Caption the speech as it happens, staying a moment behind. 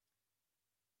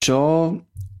C'ho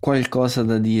qualcosa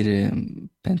da dire,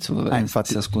 penso, vabbè,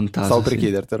 Infatti, sia scontato, stavo per sì.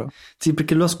 chiedertelo. Sì,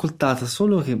 perché l'ho ascoltata,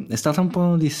 solo che è stata un po'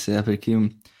 un'odissea,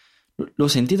 perché l'ho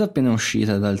sentita appena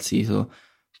uscita dal sito,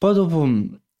 poi dopo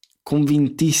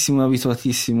convintissimo,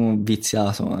 abituatissimo,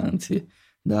 viziato, anzi,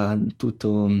 da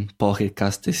tutto Pocket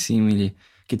Cast e simili,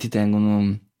 che ti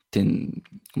tengono,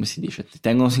 come si dice, ti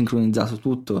tengono sincronizzato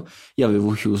tutto. Io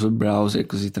avevo chiuso il browser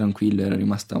così tranquillo, era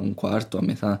rimasta un quarto, a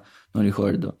metà, non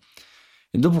ricordo.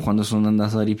 E dopo quando sono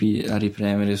andato a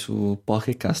ripremere su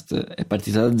Pocket Cast è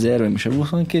partita da zero e mi ci è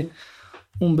voluto anche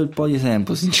un bel po' di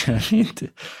tempo,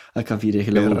 sinceramente, a capire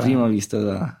che l'avevo Per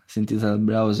prima sentita dal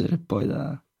browser e poi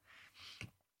da...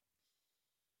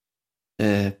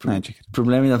 Ci credo.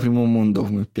 problemi da primo mondo,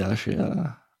 come piace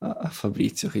a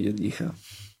Fabrizio che io dica.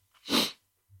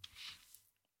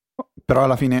 Però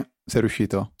alla fine sei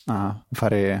riuscito a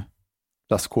fare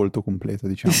l'ascolto completo, Sì,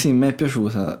 diciamo. sì, mi è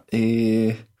piaciuta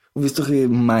e ho visto che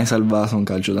mai hai salvato un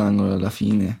calcio d'angolo alla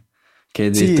fine, che hai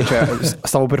detto. Sì, cioè,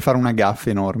 stavo per fare una gaffa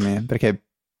enorme, perché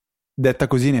detta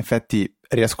così, in effetti,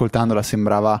 riascoltandola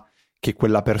sembrava che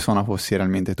quella persona fossi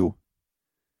realmente tu.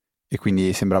 E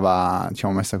quindi sembrava,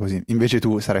 diciamo, messa così. Invece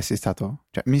tu saresti stato...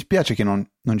 Cioè, mi spiace che non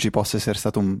ci possa essere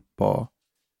stato un po'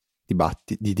 di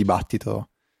dibattito.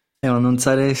 Ma non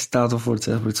sarei stato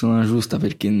forse la persona giusta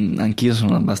perché anch'io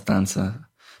sono abbastanza,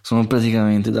 sono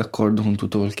praticamente d'accordo con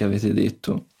tutto quel che avete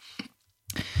detto.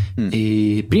 Mm.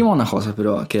 E prima una cosa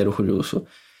però che ero curioso,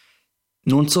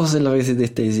 non so se l'avete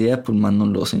detta Easy Apple, ma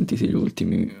non l'ho sentito gli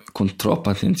ultimi con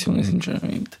troppa attenzione,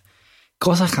 sinceramente.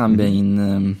 Cosa cambia Mhm.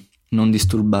 in non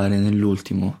disturbare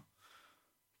nell'ultimo?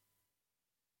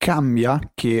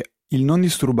 Cambia che il non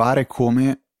disturbare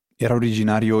come era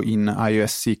originario in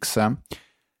iOS 6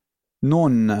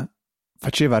 non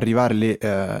faceva arrivare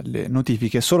le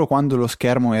notifiche solo quando lo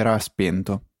schermo era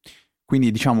spento.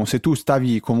 Quindi, diciamo, se tu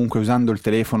stavi comunque usando il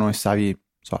telefono e stavi, non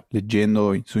so,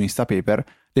 leggendo su Instapaper,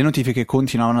 le notifiche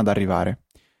continuavano ad arrivare.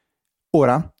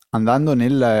 Ora, andando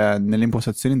nelle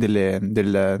impostazioni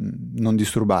del non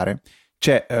disturbare,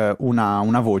 c'è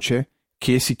una voce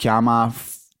che si chiama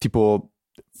tipo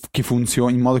che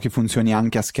funzioni in modo che funzioni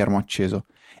anche a schermo acceso.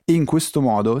 E in questo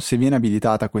modo, se viene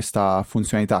abilitata questa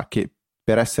funzionalità, che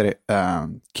per essere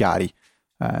chiari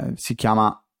si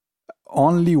chiama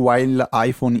Only while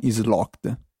iPhone is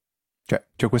locked, cioè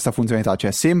c'è questa funzionalità,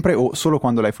 cioè sempre o solo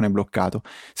quando l'iPhone è bloccato.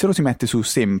 Se lo si mette su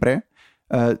sempre,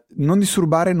 non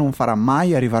disturbare non farà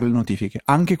mai arrivare le notifiche,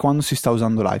 anche quando si sta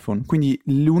usando l'iPhone. Quindi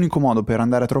l'unico modo per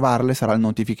andare a trovarle sarà il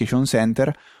Notification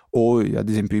Center o ad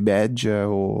esempio i badge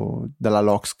o dalla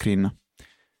lock screen.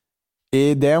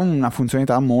 Ed è una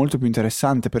funzionalità molto più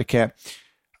interessante perché,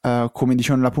 come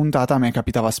dicevo nella puntata, a me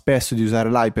capitava spesso di usare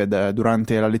l'iPad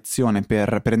durante la lezione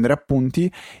per prendere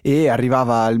appunti e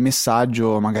arrivava il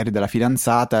messaggio magari della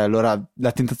fidanzata e allora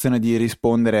la tentazione di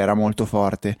rispondere era molto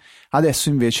forte. Adesso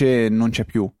invece non c'è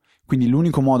più. Quindi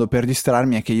l'unico modo per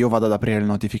distrarmi è che io vado ad aprire il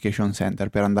Notification Center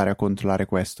per andare a controllare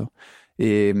questo.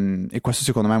 E questo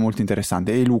secondo me è molto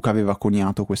interessante. E Luca aveva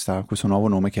coniato questo nuovo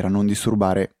nome che era non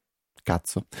disturbare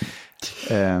cazzo.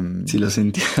 Sì, l'ho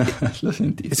sentito, l'ho E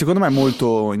sentito. secondo me è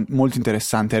molto, molto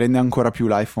interessante, rende ancora più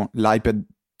l'iPad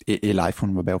e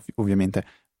l'iPhone, vabbè, ovviamente,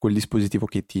 quel dispositivo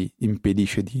che ti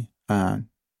impedisce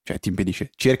cioè ti impedisce,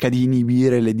 cerca di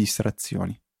inibire le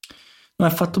distrazioni. No,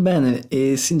 è fatto bene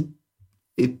e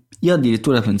io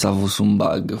addirittura pensavo fosse un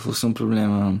bug, fosse un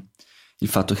problema il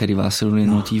fatto che arrivassero le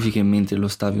No. notifiche mentre lo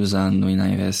stavi usando in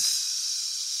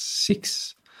iOS 6.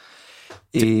 Sì.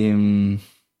 E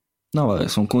no, vabbè,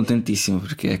 sono contentissimo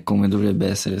perché è come dovrebbe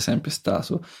essere sempre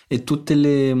stato e tutte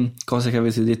le cose che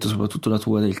avete detto, soprattutto la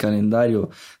tua del calendario,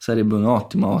 sarebbe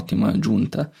un'ottima, ottima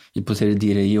aggiunta il poter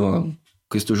dire io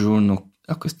questo giorno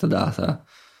a questa data,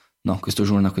 no, questo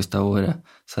giorno a questa ora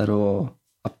sarò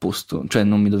a posto, cioè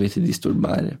non mi dovete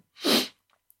disturbare.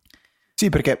 Sì,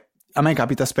 perché a me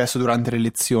capita spesso durante le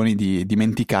lezioni di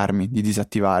dimenticarmi di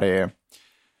disattivare,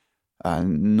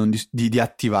 di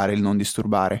attivare il non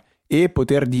disturbare e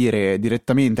poter dire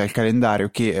direttamente al calendario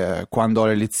che quando ho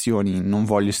le lezioni non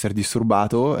voglio essere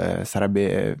disturbato,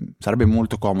 sarebbe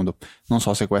molto comodo. Non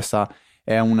so se questa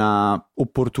è una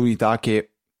opportunità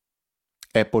che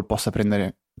Apple possa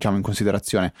prendere, diciamo, in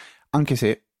considerazione, anche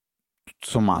se, tutto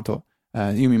sommato,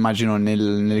 io mi immagino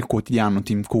nel quotidiano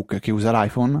Tim Cook che usa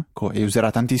l'iPhone e userà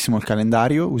tantissimo il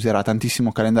calendario, userà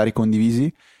tantissimo calendari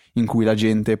condivisi in cui la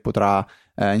gente potrà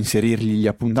inserirgli gli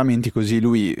appuntamenti, così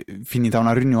lui, finita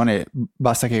una riunione,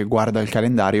 basta che guarda il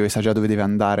calendario e sa già dove deve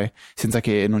andare, senza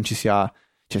che non ci sia,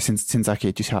 cioè senza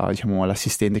che ci sia, diciamo,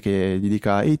 l'assistente che gli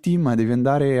dica ehi Tim, devi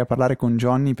andare a parlare con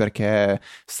Johnny perché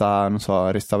sta, non so,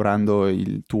 restaurando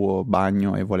il tuo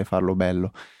bagno e vuole farlo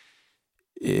bello.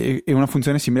 E una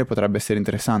funzione simile potrebbe essere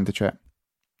interessante, cioè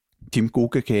Tim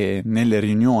Cook che nelle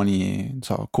riunioni, non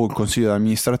so, col consiglio di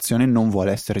amministrazione non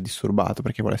vuole essere disturbato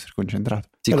perché vuole essere concentrato.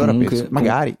 Sì, E allora comunque, penso,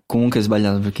 magari... comunque è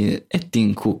sbagliato perché è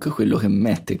Tim Cook quello che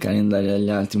mette il calendario agli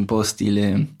altri, un po'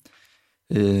 stile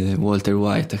Walter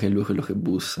White, che è lui quello che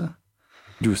bussa.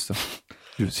 Giusto,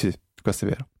 sì, questo è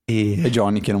vero. E È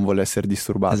Johnny che non vuole essere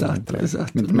disturbato. esatto,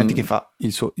 esatto. Metti che fa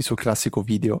il suo classico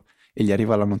video e gli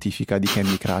arriva la notifica di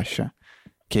Candy Crush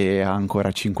che ha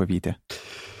ancora 5 vite.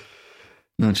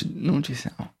 Non ci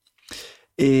siamo.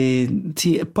 E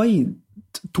sì, e poi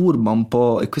turba un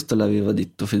po', e questo l'aveva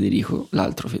detto Federico,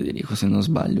 l'altro Federico se non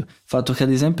sbaglio, il fatto che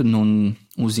ad esempio non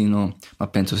usino, ma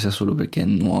penso sia solo perché è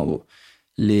nuovo,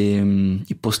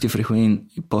 i posti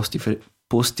frequenti, posti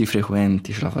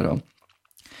frequenti, ce la farò,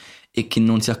 e che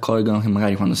non si accorgano che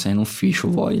magari quando sei in ufficio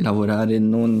vuoi lavorare e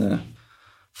non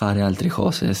fare altre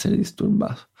cose, essere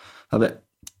disturbato. Vabbè,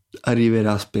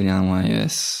 arriverà, speriamo, a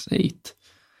iOS 8.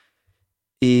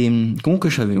 E comunque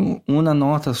c'avevo una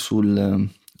nota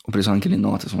ho preso anche le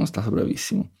note, sono stato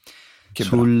bravissimo,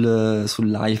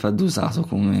 sull'iPad usato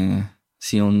come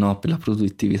sì o no per la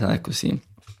produttività e così.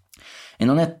 E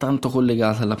non è tanto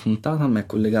collegata alla puntata, ma è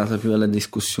collegata più alla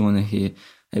discussione che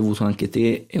hai avuto anche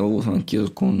te e ho avuto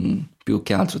anch'io con, più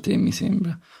che altro te mi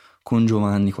sembra, con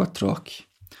Giovanni Quattrocchi,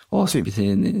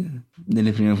 ospite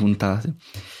delle prime puntate.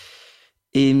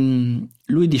 E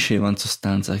lui diceva in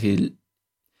sostanza che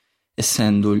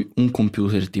essendo un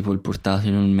computer tipo il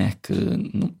portatile o il Mac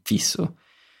fisso,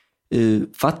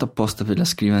 fatto apposta per la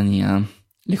scrivania,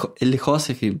 le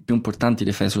cose che più importanti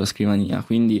le fai sulla scrivania,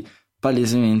 quindi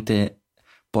palesemente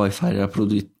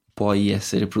puoi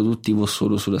essere produttivo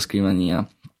solo sulla scrivania.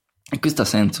 E questo ha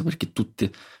senso perché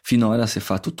finora si è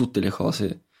fatto tutte le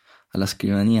cose alla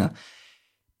scrivania,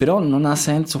 però non ha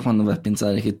senso quando vai a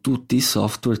pensare che tutti i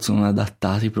software sono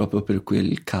adattati proprio per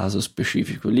quel caso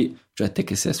specifico lì, cioè te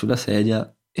che sei sulla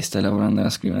sedia e stai lavorando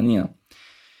alla scrivania.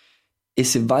 E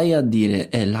se vai a dire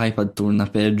l'iPad torna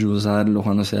peggio usarlo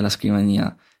quando sei alla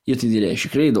scrivania, io ti direi ci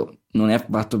credo, non è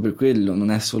fatto per quello, non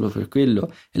è solo per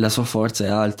quello, e la sua forza è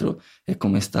altro. E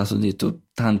come è stato detto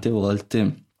tante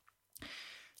volte,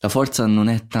 la forza non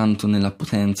è tanto nella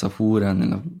potenza pura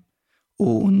nelle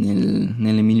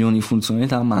milioni di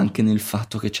funzionalità, ma anche nel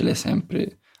fatto che ce l'hai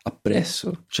sempre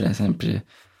appresso, ce l'hai sempre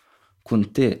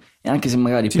con te. E anche se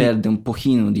magari perde un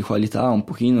pochino di qualità, un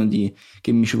pochino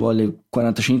che mi ci vuole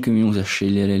 45 minuti a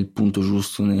scegliere il punto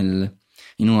giusto in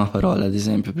una parola, ad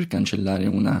esempio, per cancellare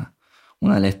una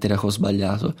lettera che ho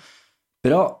sbagliato.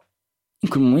 Però in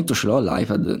quel momento ce l'ho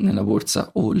l'iPad nella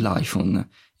borsa o l'iPhone,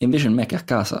 e invece il Mac è a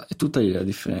casa, è tutta lì la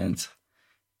differenza.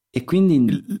 E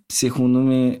quindi secondo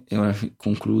me, e ora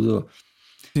concludo,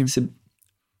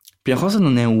 prima cosa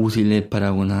non è utile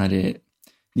paragonare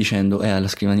dicendo alla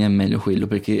scrivania è meglio quello,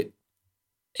 perché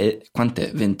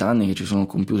quant'è? 20 anni che ci sono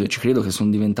computer, ci credo che sono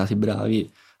diventati bravi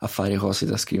a fare cose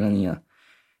da scrivania.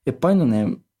 E poi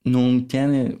non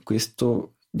tiene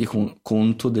questo di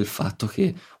conto del fatto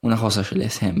che una cosa ce l'hai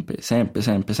sempre, sempre,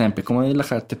 sempre, sempre, come la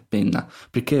carta e penna,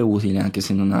 perché è utile anche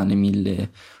se non ha le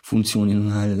 1000 funzioni,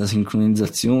 non ha la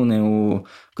sincronizzazione o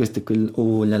questo e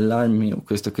o gli allarmi o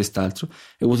questo e quest'altro.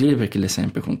 È utile perché l'hai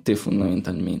sempre con te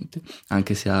fondamentalmente,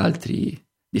 anche se ha altri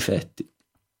difetti.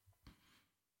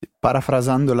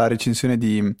 Parafrasando la recensione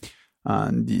di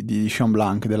Sean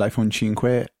Blanc dell'iPhone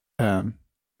 5,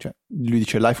 cioè, lui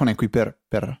dice l'iPhone è qui per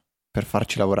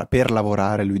farci lavorare, per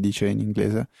lavorare, lui dice in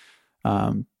inglese,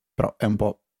 però è un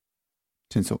po',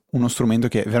 nel senso, uno strumento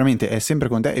che veramente è sempre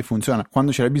con te e funziona,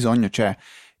 quando ce l'hai bisogno c'è,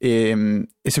 e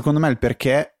secondo me il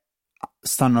perché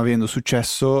stanno avendo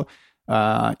successo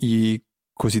i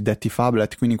cosiddetti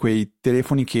phablet, quindi quei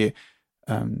telefoni che,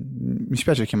 mi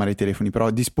spiace chiamare i telefoni,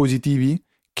 però dispositivi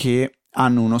che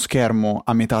hanno uno schermo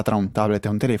a metà tra un tablet e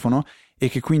un telefono, e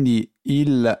che quindi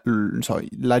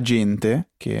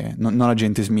l'agente, che non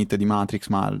l'agente Smith di Matrix,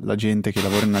 ma l'agente che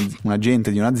lavora un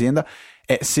agente di un'azienda,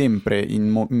 è sempre in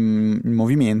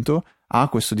movimento, ha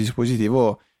questo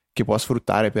dispositivo che può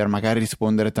sfruttare per magari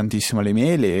rispondere tantissimo alle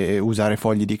mail e usare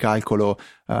fogli di calcolo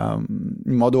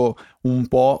in modo un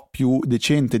po' più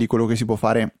decente di quello che si può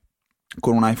fare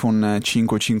con un iPhone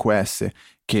 5 o 5S,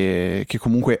 che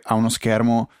comunque ha uno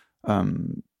schermo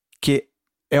che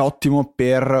è ottimo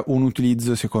per un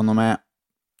utilizzo, secondo me,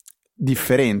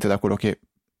 differente da quello che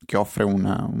offre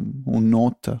un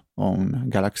Note o un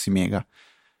Galaxy Mega.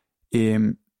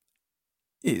 E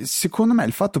secondo me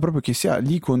il fatto proprio che sia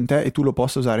lì con te e tu lo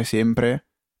possa usare sempre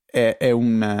è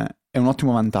un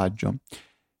ottimo vantaggio.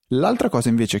 L'altra cosa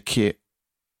invece che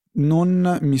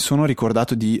non mi sono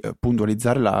ricordato di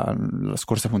puntualizzare la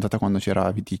scorsa puntata quando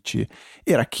c'era Viticci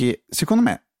era che secondo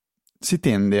me si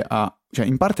tende a, cioè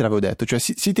in parte l'avevo detto, cioè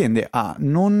si tende a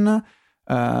non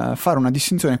fare una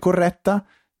distinzione corretta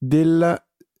del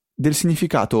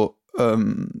significato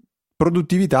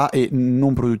produttività e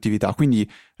non produttività. Quindi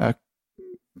la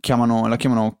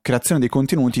chiamano creazione dei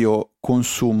contenuti o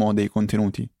consumo dei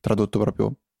contenuti, tradotto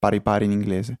proprio pari pari in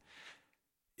inglese.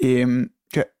 E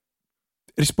cioè,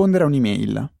 rispondere a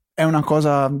un'email è una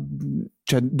cosa,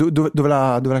 cioè, dove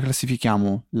la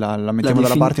classifichiamo? La mettiamo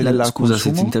dalla parte della Scusa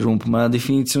consumo? se ti interrompo, ma la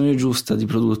definizione giusta di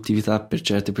produttività per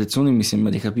certe persone mi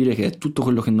sembra di capire che è tutto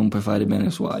quello che non puoi fare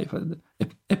bene su iPad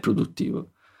è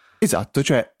produttivo. Esatto,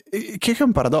 cioè, che è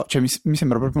un paradosso, cioè, mi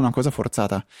sembra proprio una cosa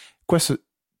forzata. Questo,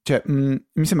 cioè,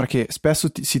 mi sembra che spesso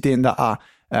si tenda a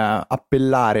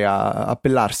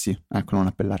appellarsi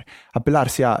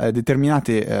a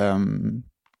determinate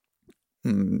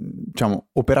diciamo,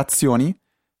 operazioni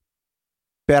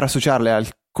per associarle al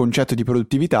concetto di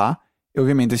produttività, e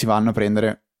ovviamente si vanno a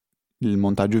prendere il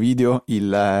montaggio video,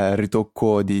 il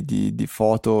ritocco di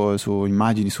foto su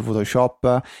immagini su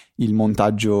Photoshop, il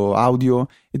montaggio audio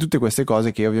e tutte queste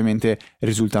cose che ovviamente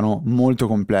risultano molto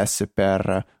complesse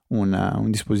per un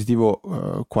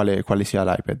dispositivo quale sia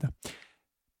l'iPad.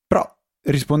 Però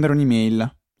rispondere a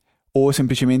un'email o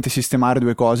semplicemente sistemare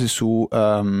due cose su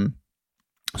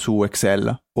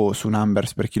Excel o su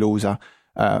Numbers per chi lo usa,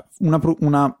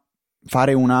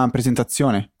 fare una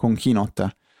presentazione con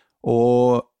Keynote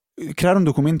o creare un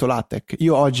documento LaTeX.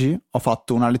 Io oggi ho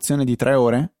fatto una lezione di 3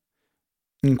 ore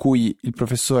in cui il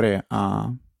professore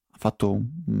ha fatto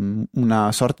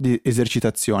una sorta di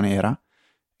esercitazione, era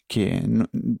che noi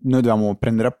dovevamo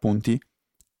prendere appunti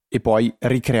e poi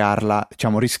ricrearla,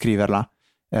 diciamo riscriverla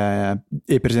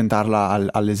e presentarla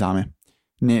all'esame.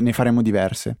 Ne faremo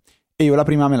diverse. E io la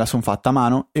prima me la sono fatta a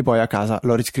mano e poi a casa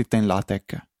l'ho riscritta in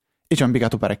LaTeX e ci ho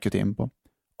impiegato parecchio tempo.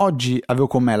 Oggi avevo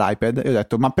con me l'iPad e ho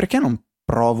detto, ma perché non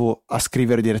provo a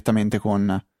scrivere direttamente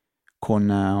con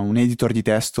un editor di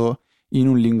testo in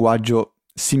un linguaggio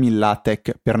simil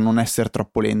LaTeX per non essere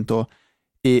troppo lento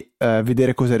e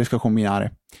vedere cosa riesco a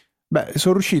combinare. Beh,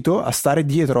 sono riuscito a stare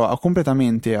dietro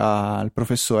completamente al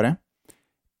professore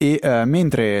e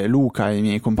mentre Luca e i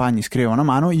miei compagni scrivevano a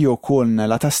mano, io con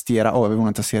la tastiera, avevo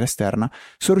una tastiera esterna,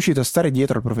 sono riuscito a stare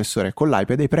dietro al professore con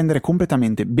l'iPad e prendere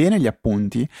completamente bene gli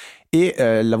appunti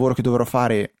e il lavoro che dovrò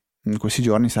fare in questi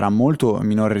giorni sarà molto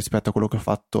minore rispetto a quello che ho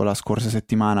fatto la scorsa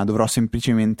settimana, dovrò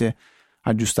semplicemente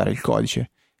aggiustare il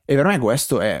codice. E per me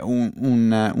questo è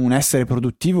un essere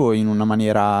produttivo in una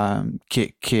maniera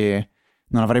che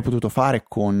non avrei potuto fare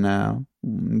con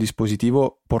un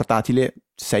dispositivo portatile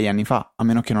 6 anni fa, a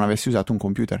meno che non avessi usato un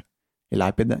computer. E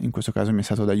l'iPad in questo caso mi è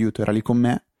stato d'aiuto, era lì con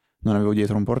me, non avevo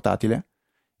dietro un portatile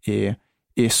e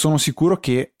sono sicuro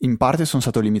che in parte sono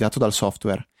stato limitato dal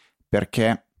software,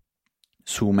 perché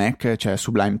su Mac c'è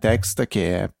Sublime Text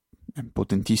che è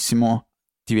potentissimo,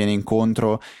 ti viene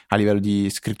incontro a livello di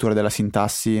scrittura della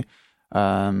sintassi,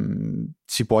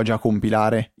 si può già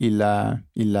compilare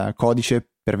il codice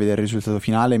per vedere il risultato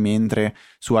finale, mentre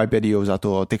su iPad io ho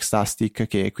usato Textastic,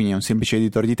 che quindi è un semplice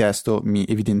editor di testo, mi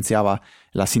evidenziava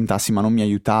la sintassi ma non mi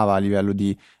aiutava a livello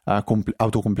di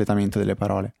autocompletamento delle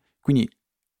parole. Quindi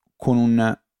con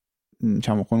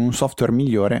un software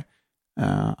migliore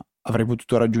avrei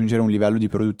potuto raggiungere un livello di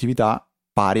produttività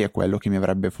pari a quello che mi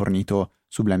avrebbe fornito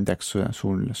Sublime Text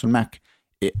sul Mac.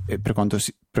 E per quanto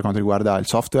riguarda il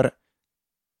software,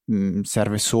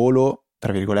 serve solo,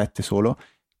 tra virgolette solo,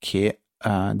 che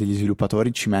degli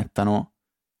sviluppatori ci mettano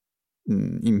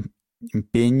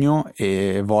impegno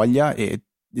e voglia e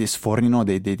sfornino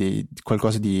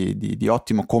qualcosa di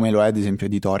ottimo, come lo è ad esempio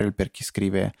Editorial per chi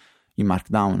scrive in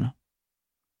Markdown.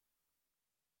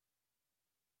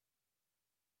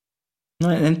 No,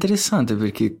 è interessante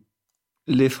perché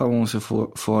le famose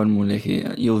formule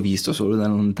che io ho visto solo da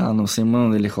lontano sembrano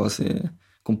delle cose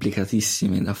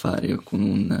complicatissime da fare con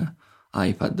un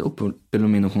iPad o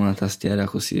perlomeno con una tastiera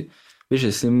così.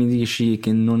 Invece se mi dici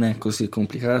che non è così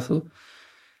complicato,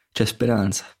 c'è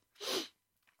speranza.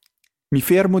 Mi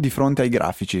fermo di fronte ai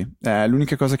grafici, è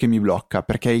l'unica cosa che mi blocca,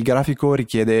 perché il grafico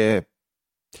richiede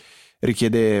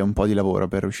un po' di lavoro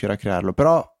per riuscire a crearlo.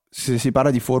 Però se si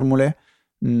parla di formule,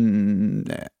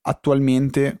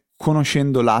 attualmente,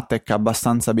 conoscendo LaTeX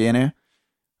abbastanza bene,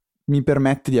 mi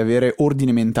permette di avere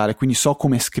ordine mentale, quindi so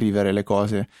come scrivere le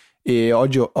cose. E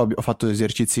oggi ho fatto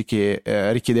esercizi che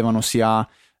richiedevano sia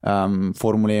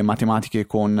formule matematiche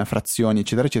con frazioni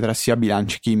eccetera eccetera, sia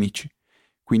bilanci chimici.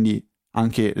 Quindi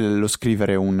anche lo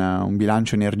scrivere un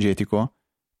bilancio energetico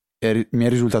mi è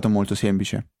risultato molto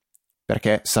semplice,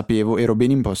 perché sapevo, ero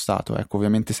ben impostato. Ecco,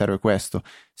 ovviamente serve questo.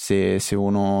 Se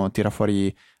uno tira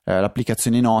fuori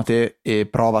l'applicazione note e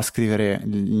prova a scrivere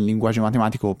in linguaggio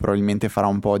matematico, probabilmente farà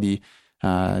un po' di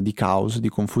caos, di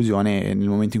confusione, e nel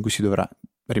momento in cui si dovrà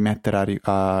rimettere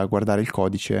a guardare il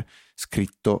codice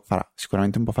scritto farà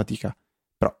sicuramente un po' fatica.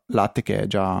 Però LaTeX è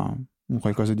già un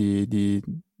qualcosa di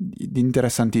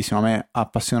interessantissimo. A me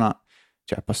appassiona,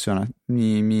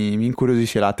 mi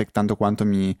incuriosisce LaTeX tanto quanto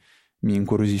mi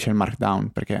incuriosisce il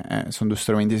Markdown, perché sono due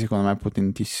strumenti secondo me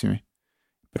potentissimi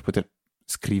per poter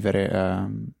scrivere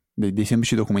dei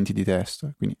semplici documenti di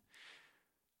testo. Quindi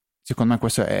secondo me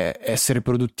questo è essere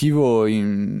produttivo al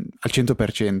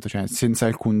 100%, cioè senza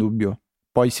alcun dubbio.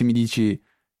 Poi se mi dici,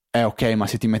 ok, ma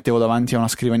se ti mettevo davanti a una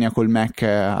scrivania col Mac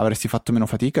avresti fatto meno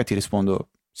fatica, ti rispondo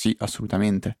sì,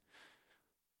 assolutamente.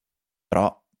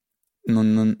 Però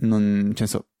nel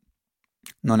senso,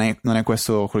 non è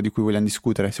questo quello di cui vogliamo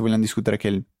discutere. Se vogliamo discutere che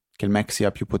il Mac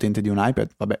sia più potente di un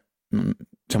iPad, vabbè,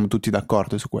 siamo tutti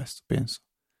d'accordo su questo, penso.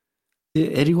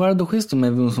 E riguardo questo mi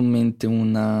è venuto in mente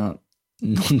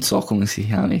non so come si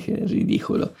chiami, che è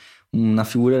ridicolo, una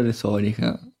figura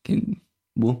retorica, che,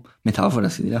 metafora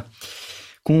si dirà.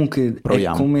 Comunque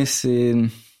Proviamo. è come se,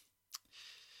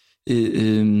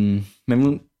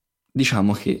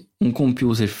 diciamo che un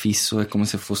computer fisso è come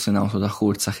se fosse un'auto da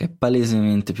corsa che è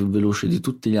palesemente più veloce di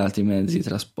tutti gli altri mezzi di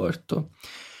trasporto.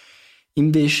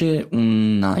 Invece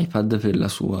un iPad, per la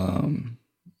sua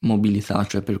mobilità,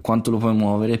 cioè per quanto lo puoi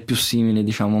muovere, è più simile,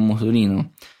 diciamo, a un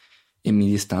motorino. E mi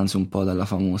distanzio un po' dalla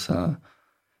famosa,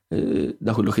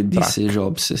 da quello che disse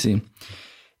Jobs, sì.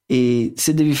 E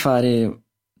se devi fare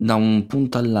da un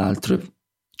punto all'altro,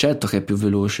 certo che è più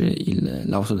veloce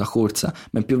l'auto da corsa,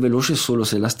 ma è più veloce solo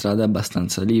se la strada è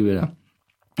abbastanza libera.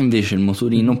 Invece il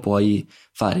motorino puoi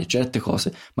fare certe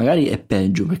cose, magari è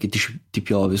peggio perché ti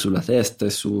piove sulla testa e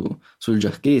sul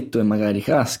giacchetto, e magari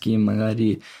caschi, e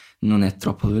magari non è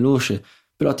troppo veloce,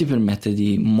 però ti permette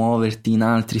di muoverti in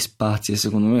altri spazi, e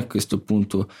secondo me è questo il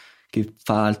punto, che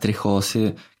fa altre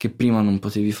cose che prima non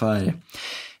potevi fare.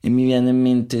 E mi viene in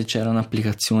mente, c'era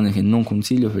un'applicazione che non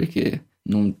consiglio perché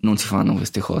non si fanno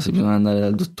queste cose, bisogna andare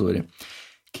dal dottore,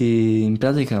 che in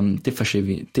pratica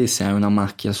te se hai una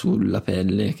macchia sulla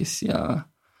pelle che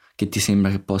ti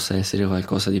sembra che possa essere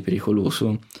qualcosa di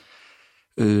pericoloso,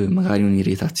 magari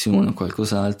un'irritazione o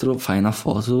qualcos'altro, fai una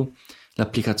foto,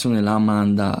 l'applicazione la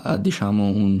manda a, diciamo,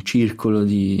 un circolo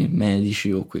di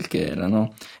medici o quel che era,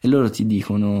 no? E loro ti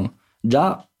dicono,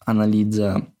 già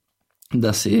analizza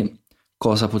da sé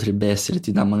cosa potrebbe essere,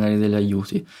 ti dà magari degli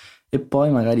aiuti, e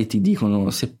poi magari ti dicono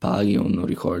se paghi o non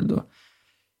ricordo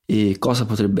e cosa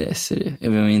potrebbe essere, e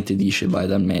ovviamente dice vai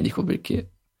dal medico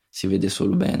perché si vede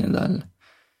solo bene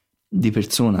di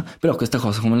persona. Però questa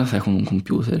cosa come la fai con un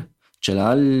computer? Ce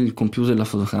l'ha il computer, la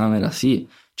fotocamera? Sì.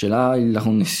 Ce l'ha la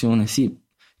connessione? Sì.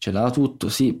 Ce l'ha tutto?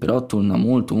 Sì, però torna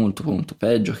molto molto molto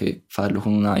peggio che farlo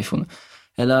con un iPhone.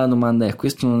 E la domanda è,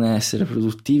 questo non è essere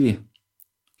produttivi?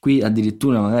 Qui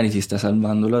addirittura magari ti sta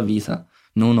salvando la vita,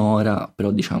 non ora,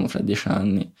 però diciamo fra 10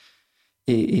 anni.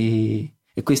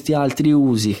 E questi altri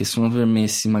usi che sono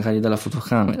permessi magari dalla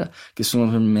fotocamera, che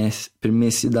sono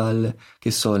permessi dal,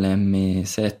 che so,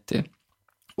 l'M7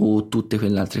 o tutte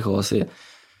quelle altre cose,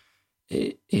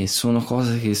 e sono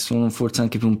cose che sono forse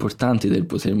anche più importanti del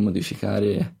poter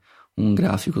modificare un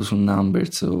grafico su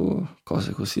Numbers o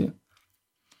cose così.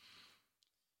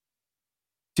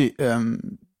 Sì,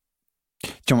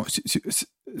 diciamo,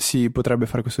 si potrebbe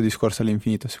fare questo discorso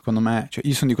all'infinito, secondo me, cioè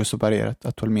io sono di questo parere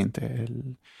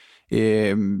attualmente.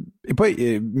 E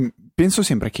poi penso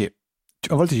sempre che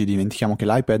a volte ci dimentichiamo che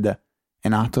l'iPad è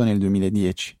nato nel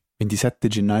 2010, 27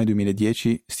 gennaio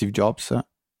 2010, Steve Jobs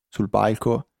sul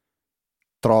palco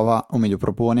trova, o meglio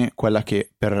propone, quella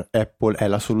che per Apple è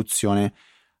la soluzione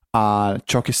a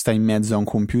ciò che sta in mezzo a un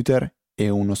computer e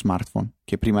uno smartphone,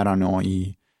 che prima erano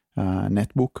i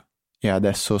netbook e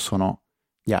adesso sono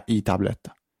i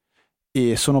tablet.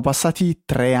 E sono passati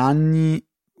 3 anni,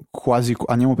 quasi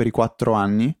andiamo per i 4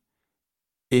 anni,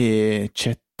 e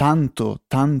c'è tanto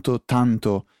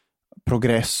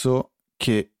progresso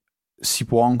che si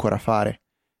può ancora fare.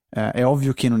 È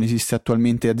ovvio che non esiste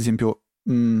attualmente, ad esempio,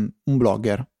 un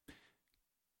blogger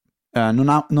non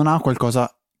ha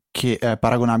qualcosa che è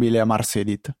paragonabile a Mars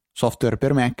Edit, software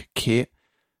per Mac che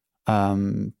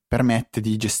permette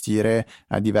di gestire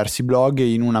diversi blog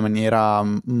in una maniera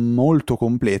molto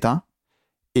completa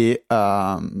e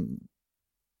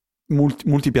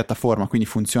multipiattaforma, quindi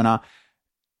funziona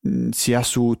sia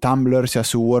su Tumblr, sia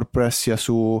su WordPress, sia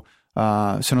su,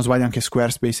 se non sbaglio, anche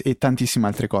Squarespace e tantissime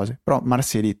altre cose. Però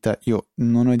Mars Edit io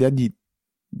non ho idea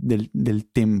del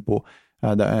tempo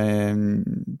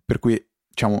per cui,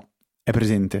 diciamo, è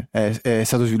presente, è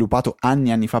stato sviluppato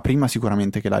anni fa, prima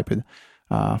sicuramente che l'iPad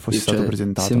fosse stato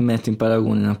presentato. Se metti in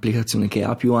paragone un'applicazione che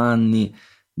ha più anni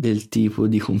del tipo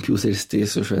di computer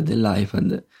stesso, cioè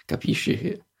dell'iPad, capisci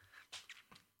che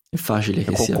è facile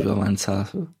che sia più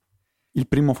avanzato. Il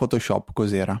primo Photoshop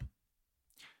cos'era?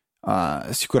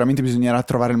 Sicuramente bisognerà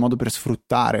trovare il modo per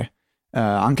sfruttare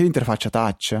anche l'interfaccia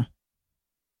touch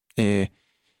e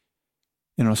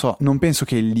non lo so, non penso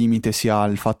che il limite sia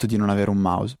il fatto di non avere un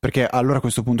mouse, perché allora a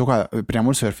questo punto qua prendiamo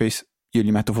il Surface, io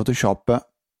gli metto Photoshop,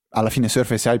 alla fine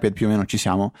Surface e iPad più o meno ci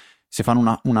siamo. Se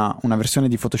fanno una versione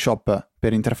di Photoshop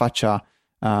per interfaccia,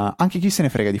 anche chi se ne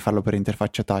frega di farlo per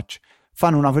interfaccia touch,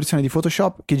 fanno una versione di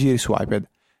Photoshop che giri su iPad,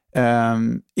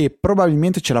 e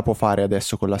probabilmente ce la può fare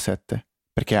adesso con la 7,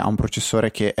 perché ha un processore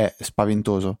che è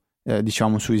spaventoso.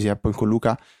 Diciamo su Easy Apple con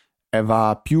Luca,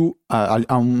 va più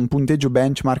a un punteggio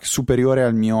benchmark superiore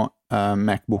al mio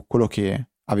MacBook, quello che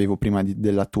avevo prima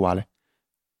dell'attuale,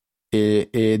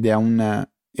 ed era un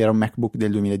MacBook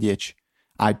del 2010.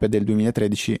 iPad del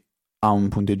 2013 ha un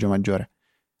punteggio maggiore.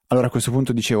 Allora a questo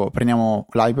punto dicevo, prendiamo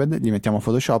l'iPad, gli mettiamo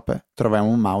Photoshop, troviamo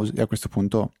un mouse e a questo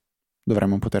punto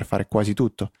dovremmo poter fare quasi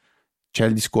tutto. C'è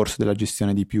il discorso della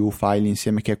gestione di più file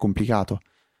insieme che è complicato.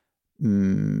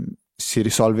 Si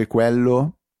risolve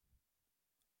quello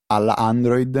alla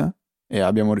Android e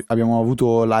abbiamo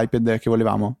avuto l'iPad che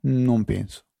volevamo? Non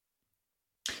penso.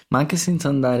 Ma anche senza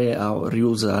andare a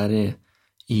riusare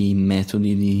i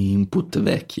metodi di input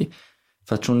vecchi.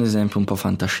 Faccio un esempio un po'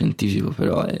 fantascientifico,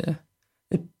 però è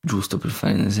giusto per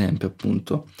fare un esempio,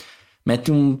 appunto.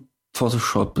 Metti un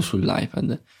Photoshop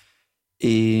sull'iPad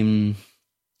e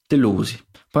te lo usi.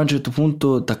 Poi a un certo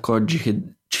punto ti accorgi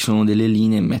che ci sono delle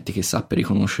linee, metti che sappia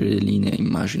riconoscere le linee,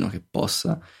 immagino che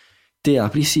possa. Te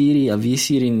apri Siri, avvii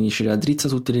Siri e dici raddrizza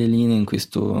tutte le linee in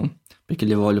questo, perché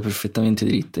le voglio perfettamente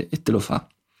dritte, e te lo fa.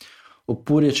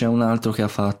 Oppure c'è un altro che ha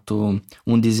fatto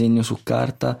un disegno su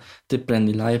carta, te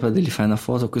prendi l'iPad e gli fai una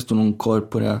foto, questo non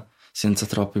incorpora senza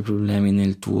troppi problemi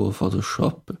nel tuo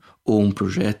Photoshop o un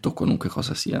progetto o qualunque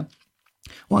cosa sia,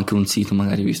 o anche un sito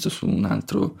magari visto su un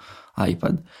altro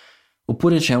iPad.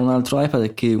 Oppure c'è un altro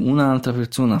iPad che un'altra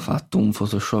persona ha fatto un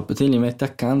Photoshop, te li metti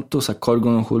accanto, si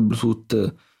accorgono col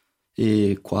Bluetooth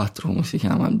e 4, come si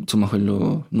chiama, insomma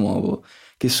quello nuovo,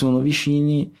 che sono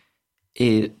vicini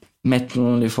e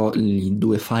mettono i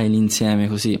due file insieme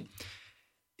così,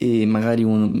 e magari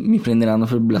mi prenderanno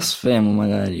per blasfemo,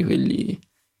 magari quelli,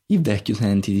 i vecchi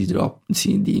utenti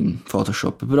di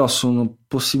Photoshop, però sono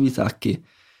possibilità che,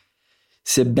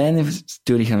 sebbene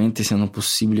teoricamente siano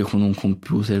possibili con un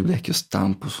computer vecchio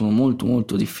stampo, sono molto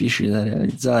molto difficili da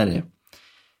realizzare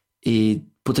e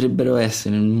potrebbero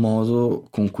essere il modo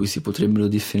con cui si potrebbero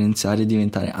differenziare e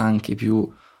diventare anche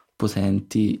più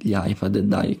potenti gli iPad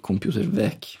dai computer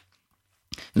vecchi.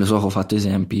 Lo so che ho fatto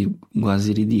esempi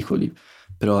quasi ridicoli,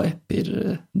 però è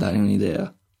per dare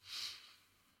un'idea.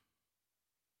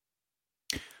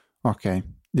 Ok,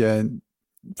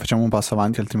 facciamo un passo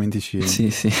avanti, altrimenti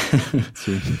Sì.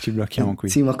 ci blocchiamo qui.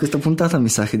 Sì, ma questa puntata mi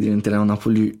sa che diventerà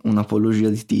un'apologia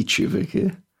di Ticci,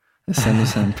 perché essendo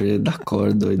sempre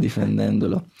d'accordo e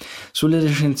difendendolo. Sulle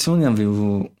recensioni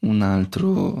avevo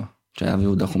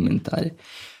avevo da commentare.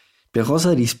 Per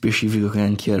cosa di specifico che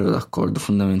anch'io ero d'accordo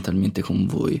fondamentalmente con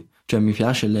voi. Cioè mi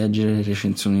piace leggere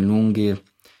recensioni lunghe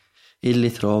e le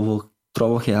trovo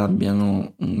che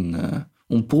abbiano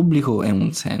un pubblico e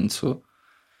un senso.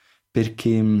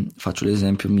 Perché faccio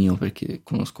l'esempio mio, perché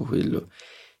conosco quello.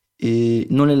 E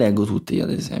non le leggo tutte io,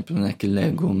 ad esempio, non è che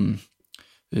leggo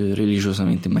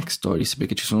religiosamente Mac Stories,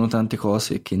 perché ci sono tante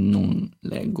cose che non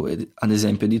leggo, ad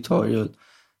esempio Editorial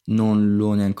non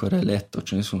l'ho neanche ancora letto,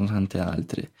 ce ne sono tante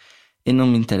altre e non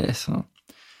mi interessano,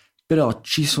 però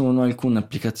ci sono alcune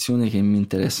applicazioni che mi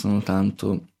interessano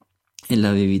tanto e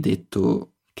l'avevo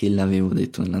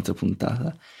detto nell'altra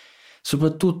puntata,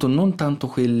 soprattutto non tanto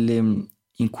quelle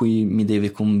in cui mi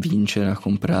deve convincere a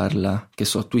comprarla, che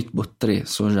so Tweetbot 3,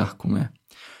 so già com'è,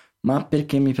 ma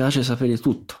perché mi piace sapere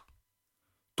tutto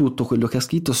quello che ha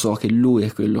scritto, so che lui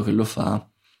è quello che lo fa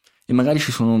e magari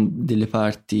ci sono delle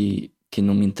parti che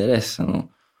non mi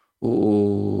interessano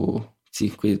o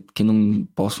sì, che non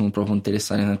possono proprio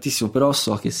interessare tantissimo, però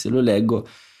so che se lo leggo,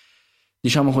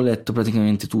 diciamo che ho letto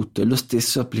praticamente tutto, e lo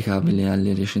stesso è applicabile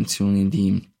alle recensioni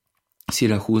di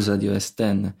Siracusa di OS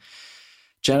X.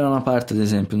 C'era una parte, ad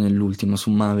esempio, nell'ultima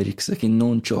su Mavericks che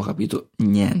non ci ho capito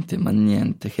niente, ma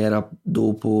niente, che era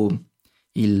dopo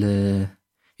il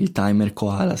timer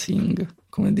coalescing,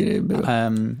 come direbbero.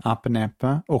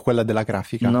 AppNap o quella della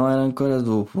grafica? No, era ancora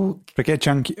dopo. Perché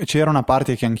c'era una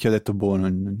parte che anch'io ho detto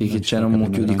che c'era un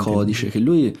mucchio di codice, che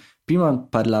lui prima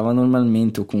parlava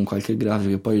normalmente o con qualche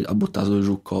grafica e poi ha buttato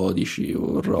giù codici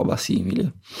o roba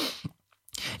simile.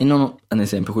 E non ho, ad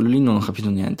esempio, quello lì non ho capito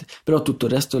niente, però tutto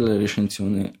il resto della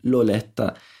recensione l'ho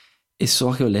letta e so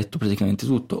che ho letto praticamente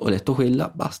tutto. Ho letto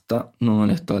quella, basta, non ho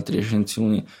letto altre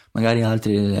recensioni, magari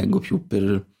altre le leggo più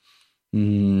per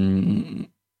mm,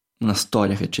 una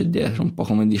storia che c'è dietro, un po'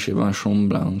 come diceva Sean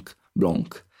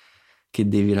Blanc, che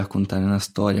devi raccontare una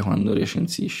storia quando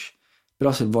recensisci.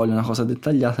 Però se voglio una cosa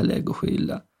dettagliata leggo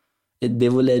quella. E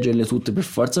devo leggerle tutte per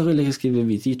forza quelle che scrive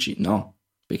Vitici? No,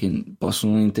 perché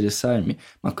possono non interessarmi,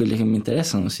 ma quelle che mi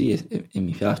interessano sì e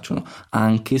mi piacciono,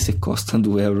 anche se costa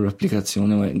 2 euro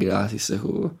l'applicazione o è gratis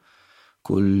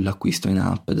con l'acquisto in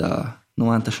app da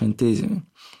 90 centesimi.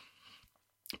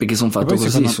 Perché sono E fatto poi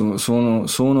così, secondo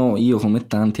sono io come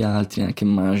tanti altri, anche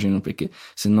immagino, perché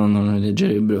se no non le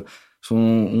leggerebbero. Sono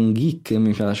un geek e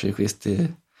mi piace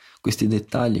questi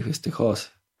dettagli, queste cose.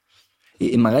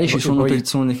 E magari ci e sono poi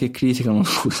persone che criticano,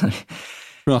 scusami,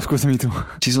 no, scusami tu.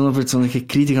 ci sono persone che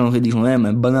criticano, che dicono, ma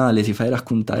è banale, ti fai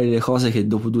raccontare le cose che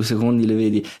dopo 2 secondi le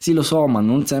vedi. Sì, lo so, ma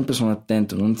non sempre sono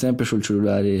attento, non sempre ho il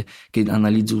cellulare che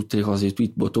analizzo tutte le cose di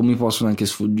Tweetbot, o mi possono anche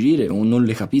sfuggire, o non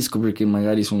le capisco perché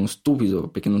magari sono stupido,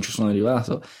 perché non ci sono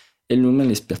arrivato, e lui me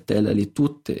le spiattella lì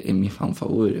tutte e mi fa un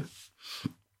favore.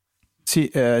 Sì,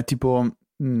 tipo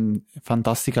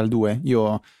Fantastical 2.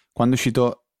 Io quando è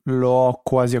uscito l'ho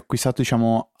quasi acquistato,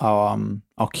 diciamo, a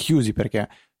occhi chiusi perché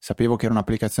sapevo che era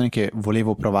un'applicazione che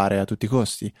volevo provare a tutti i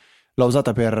costi. L'ho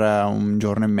usata per un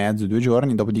giorno e mezzo, 2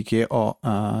 giorni, dopodiché ho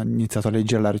iniziato a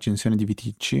leggere la recensione di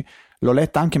Viticci. L'ho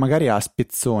letta anche magari a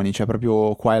spezzoni, cioè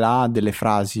proprio qua e là delle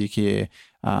frasi che,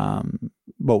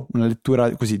 boh, una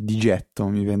lettura così di getto,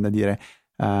 mi viene da dire,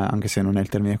 anche se non è il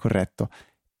termine corretto.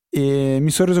 E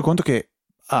mi sono reso conto che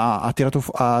ha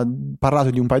parlato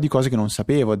di un paio di cose che non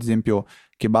sapevo, ad esempio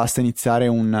che basta iniziare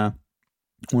una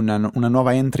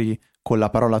nuova entry con la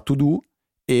parola to do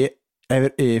e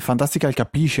Fantastical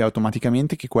capisce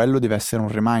automaticamente che quello deve essere un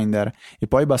reminder e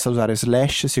poi basta usare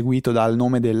slash seguito dal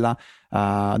nome del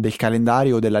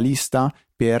calendario o della lista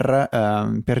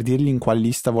per dirgli in quale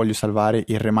lista voglio salvare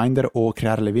il reminder o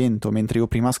creare l'evento, mentre io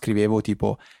prima scrivevo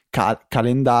tipo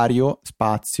calendario,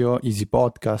 spazio, easy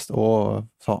podcast o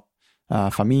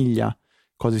famiglia,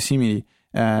 cose simili.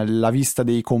 La vista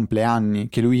dei compleanni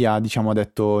che lui ha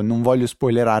detto non voglio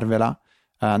spoilerarvela,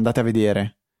 andate a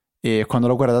vedere. E quando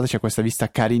l'ho guardata c'è questa vista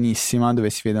carinissima dove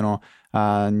si vedono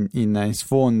in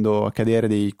sfondo cadere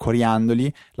dei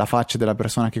coriandoli, la faccia della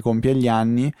persona che compie gli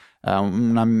anni,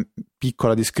 una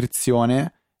piccola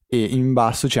descrizione e in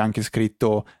basso c'è anche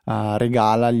scritto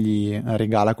regala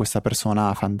a questa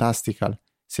persona Fantastical.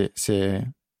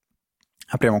 Se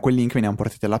apriamo quel link, veniamo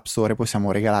portati all'App Store e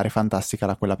possiamo regalare Fantastical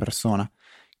a quella persona,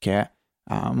 che è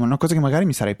una cosa che magari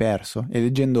mi sarei perso. E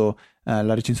leggendo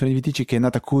la recensione di Vitici che è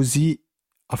andata così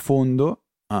a fondo,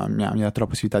 mi ha dato la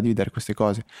possibilità di vedere queste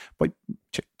cose. Poi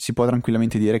si può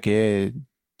tranquillamente dire che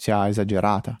sia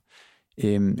esagerata.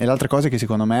 E l'altra cosa è che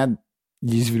secondo me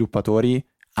gli sviluppatori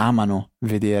amano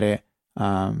vedere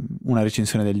una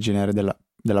recensione del genere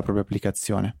della propria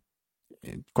applicazione.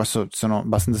 Questo sono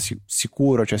abbastanza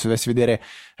sicuro, cioè se dovessi vedere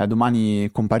domani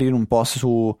comparire un post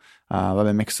su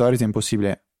Mac Stories è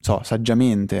impossibile,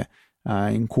 saggiamente,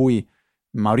 in cui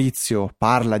Maurizio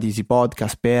parla di Easy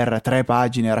Podcast per 3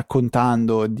 pagine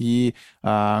raccontando di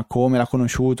come l'ha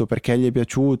conosciuto, perché gli è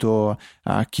piaciuto,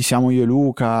 chi siamo io e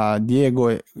Luca,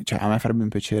 Diego, cioè a me farebbe un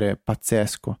piacere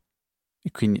pazzesco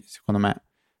e quindi secondo me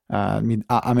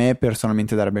a me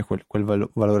personalmente darebbe quel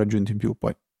valore aggiunto in più.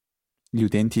 Poi gli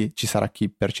utenti ci sarà chi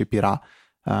percepirà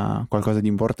qualcosa di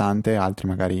importante, altri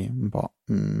magari un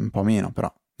po' meno, però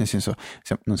nel senso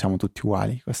non siamo tutti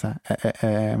uguali, questa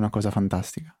è una cosa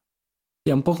fantastica. È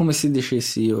un po' come se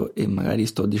dicessi io, e magari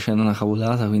sto dicendo una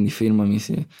cavolata, quindi fermami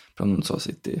se, però non so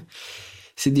se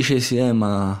dicessi,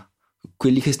 ma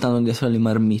quelli che stanno dietro alle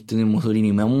marmitte nei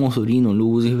motorini, ma un motorino lo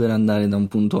usi per andare da un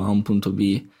punto A a un punto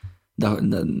B,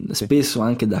 spesso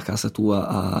anche da casa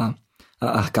tua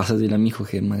a casa dell'amico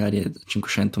che magari è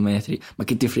 500 metri, ma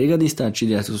che ti frega di starci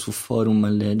dietro su forum a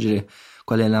leggere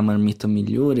qual è la marmitta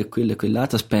migliore, quella e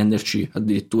quell'altra, spenderci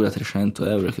addirittura 300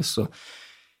 euro, che so.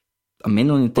 A me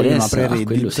non interessa,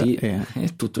 quello sì,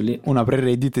 è tutto lì. Uno apre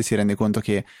Reddit e si rende conto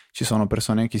che ci sono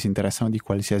persone che si interessano di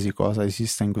qualsiasi cosa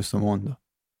esista in questo mondo.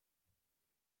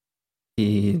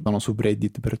 Sono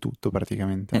subreddit per tutto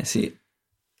praticamente. Sì.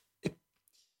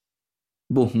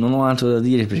 Non ho altro da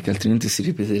dire perché altrimenti si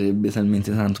ripeterebbe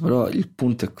talmente tanto, però il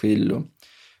punto è quello.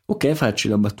 Ok, farci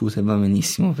la battuta e va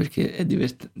benissimo perché è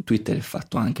Twitter è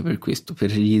fatto anche per questo,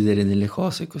 per ridere delle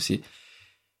cose così.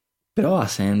 Però ha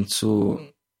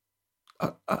senso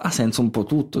ha senso un po'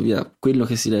 tutto, via. Quello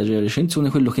che si legge la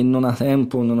recensione, quello che non ha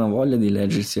tempo, non ha voglia di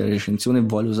leggersi la recensione e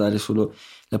vuole usare solo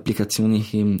le applicazioni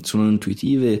che sono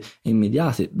intuitive e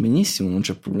immediate, benissimo, non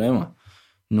c'è problema.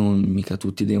 Non mica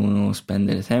tutti devono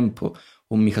spendere tempo,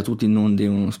 o mica tutti non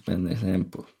devono spendere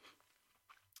tempo.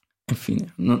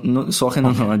 Infine, so che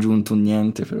non ho aggiunto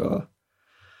niente, però...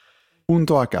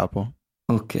 Punto a capo.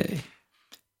 Ok.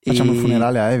 Facciamo il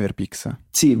funerale a Everpix.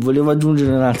 Sì, volevo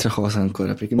aggiungere un'altra cosa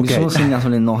ancora, perché mi sono segnato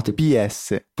le note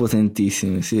PS.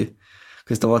 potentissime, sì.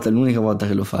 Questa volta è l'unica volta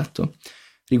che l'ho fatto.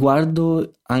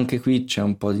 Riguardo, anche qui c'è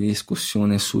un po' di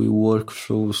discussione sui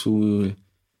workflow, sulle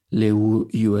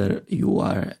URL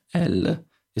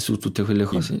e su tutte quelle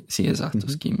cose. Sì, esatto,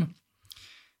 Scheme.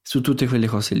 Su tutte quelle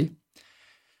cose lì.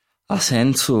 Ha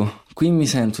senso? Qui mi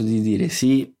sento di dire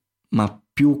sì, ma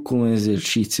più come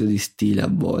esercizio di stile a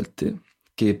volte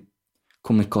che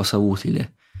come cosa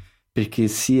utile, perché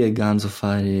sì è ganzo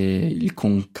fare il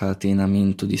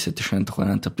concatenamento di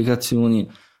 740 applicazioni,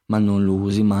 ma non lo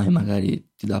usi mai,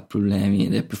 magari ti dà problemi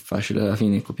ed è più facile alla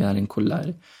fine copiare e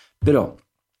incollare. Però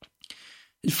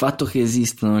il fatto che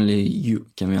esistano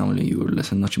chiamiamole URL,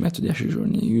 se no ci metto 10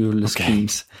 giorni, URL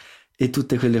schemes e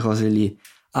tutte quelle cose lì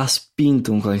ha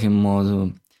spinto in qualche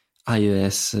modo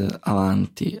iOS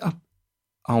avanti, ha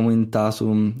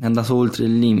aumentato, è andato oltre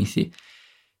i limiti,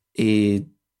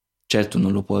 e certo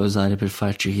non lo puoi usare per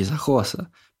farci chissà cosa,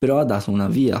 però ha dato una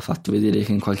via, ha fatto vedere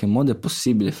che in qualche modo è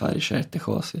possibile fare certe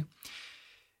cose.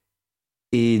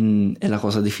 E è la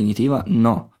cosa definitiva?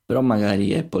 No, però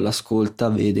magari Apple ascolta,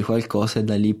 vede qualcosa e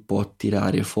da lì può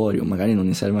tirare fuori, o magari non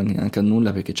ne serve neanche a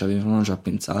nulla perché ci avevano già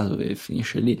pensato e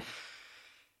finisce lì.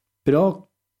 Però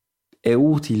è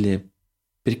utile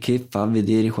perché fa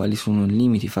vedere quali sono i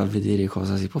limiti, fa vedere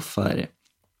cosa si può fare.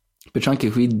 Perciò anche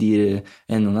qui dire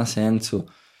non ha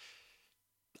senso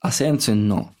e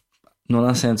no. Non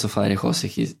ha senso fare cose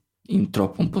che in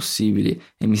troppo impossibili,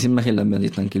 e mi sembra che l'abbia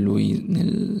detto anche lui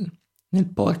nel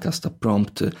podcast a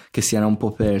Prompt, che si era un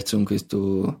po' perso in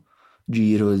questo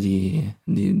giro di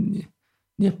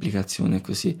applicazione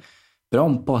così. Però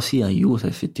un po' si aiuta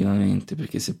effettivamente,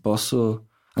 perché se posso,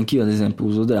 anch'io ad esempio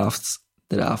uso Drafts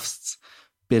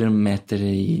per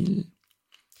mettere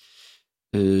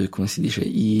come si dice,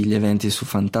 gli eventi su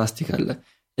Fantastical,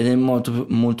 ed è molto,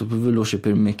 molto più veloce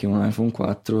per me che un iPhone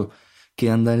 4 che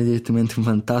andare direttamente in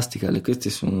Fantastical, e queste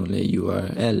sono le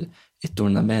URL e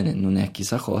torna bene, non è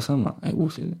chissà cosa ma è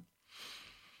utile.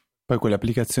 Poi quelle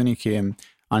applicazioni che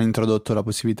hanno introdotto la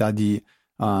possibilità di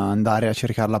andare a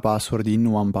cercare la password in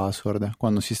OnePassword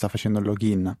quando si sta facendo il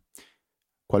login,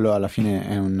 quello alla fine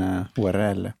è un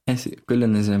URL. Sì, quello è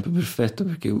un esempio perfetto,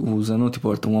 perché usano, ti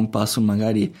porta OnePassword,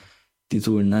 magari ti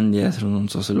torna indietro, non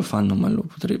so se lo fanno, ma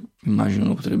immagino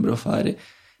lo potrebbero fare,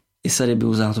 e sarebbe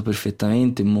usato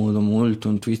perfettamente in modo molto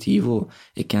intuitivo,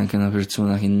 e che anche una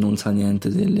persona che non sa niente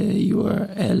delle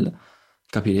URL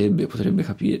capirebbe, potrebbe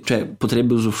capire, cioè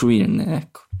potrebbe usufruirne,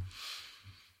 ecco.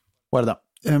 Guarda,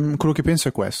 quello che penso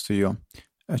è questo, io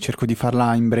cerco di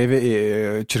farla in breve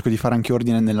e cerco di fare anche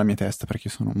ordine nella mia testa perché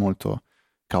sono molto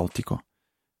caotico.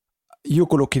 Io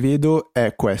quello che vedo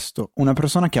è questo: una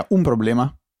persona che ha un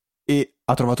problema e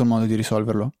ha trovato il modo di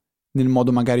risolverlo nel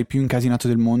modo magari più incasinato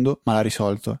del mondo, ma l'ha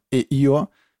risolto. E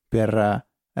io, per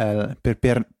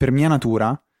mia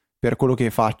natura, per quello che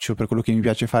faccio, per quello che mi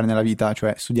piace fare nella vita,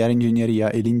 cioè studiare ingegneria,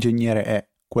 e l'ingegnere è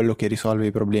quello che risolve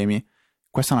i problemi,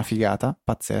 questa è una figata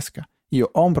pazzesca. Io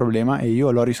ho un problema e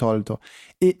io l'ho risolto,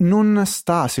 e non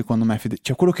sta, secondo me,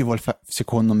 cioè quello che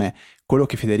secondo me, quello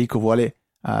che Federico vuole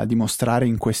dimostrare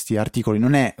in questi articoli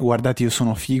non è: guardate, io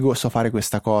sono figo, so fare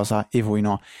questa cosa e voi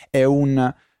no. È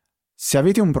se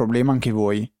avete un problema anche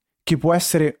voi, che può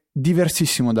essere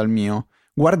diversissimo dal mio,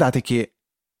 guardate che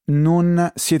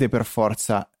non siete per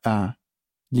forza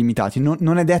limitati,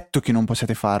 non è detto che non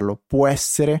possiate farlo, può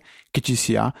essere che ci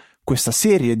sia questa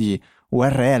serie di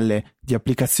URL, di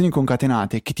applicazioni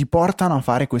concatenate che ti portano a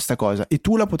fare questa cosa, e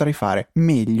tu la potrai fare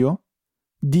meglio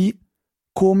di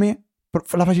come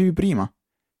la facevi prima.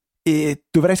 E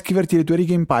dovrai scriverti le tue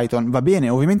righe in Python, va bene,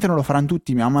 ovviamente non lo faranno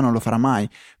tutti, mia mamma non lo farà mai,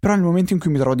 però nel momento in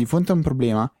cui mi trovo di fronte a un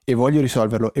problema e voglio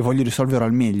risolverlo, e voglio risolverlo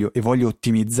al meglio, e voglio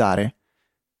ottimizzare,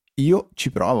 io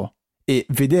ci provo. E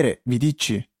vedere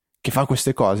Viticci che fa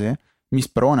queste cose mi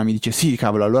sprona, mi dice sì,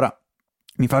 cavolo, allora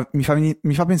mi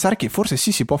fa pensare che forse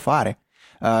sì, si può fare.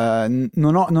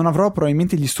 Non avrò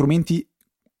probabilmente gli strumenti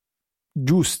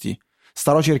giusti.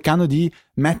 Starò cercando di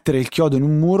mettere il chiodo in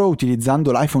un muro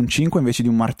utilizzando l'iPhone 5 invece di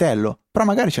un martello, però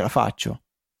magari ce la faccio.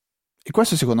 E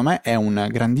questo secondo me è è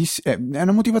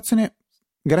una motivazione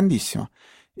grandissima.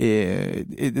 E,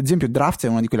 ad esempio Drafts è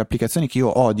una di quelle applicazioni che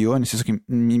io odio, nel senso che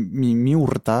mi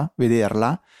urta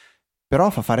vederla, però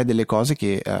fa fare delle cose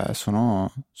che sono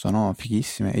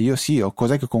fighissime. E io sì,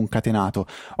 cos'è che ho concatenato?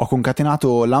 Ho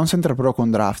concatenato Launch Center Pro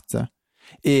con Drafts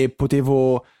e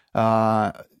potevo...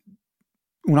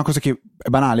 una cosa che è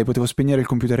banale, potevo spegnere il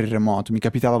computer in remoto. Mi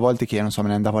capitava a volte che, non so, me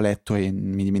ne andavo a letto e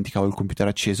mi dimenticavo il computer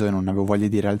acceso e non avevo voglia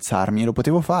di rialzarmi, e lo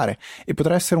potevo fare. E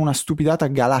potrà essere una stupidata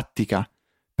galattica,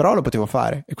 però lo potevo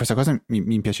fare e questa cosa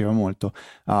mi piaceva molto.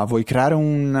 Vuoi creare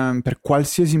per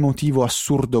qualsiasi motivo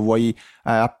assurdo, vuoi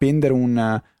appendere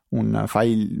un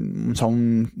file, non so,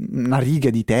 una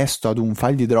riga di testo ad un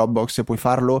file di Dropbox, e puoi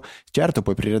farlo, certo,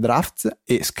 puoi aprire Drafts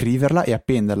e scriverla e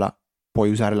appenderla. Puoi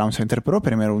usare Launch Center Pro,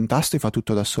 premere un tasto e fa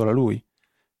tutto da solo lui.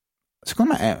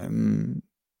 Secondo me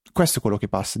questo è quello che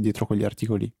passa dietro quegli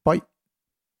articoli. Poi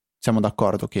siamo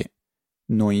d'accordo che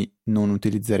noi non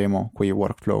utilizzeremo quei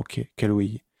workflow che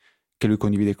lui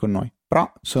condivide con noi,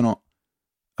 però sono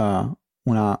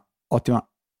una ottima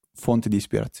fonte di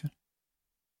ispirazione.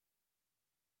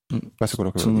 Questo è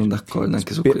quello che sono volevo dire. d'accordo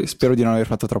anche su questo. Spero di non aver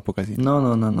fatto troppo casino.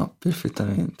 No,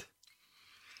 perfettamente.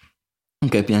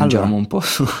 Ok, piangiamo allora, un po'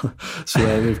 su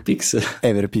Everpix.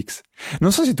 Everpix.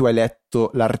 Non so se tu hai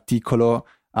letto l'articolo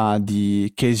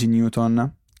di Casey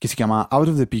Newton che si chiama Out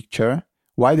of the Picture: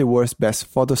 Why the World's Best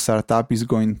Photo Startup is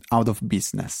Going Out of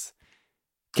Business,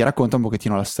 che racconta un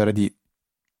pochettino la storia di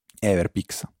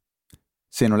Everpix.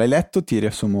 Se non l'hai letto, ti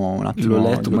riassumo un attimo. L'ho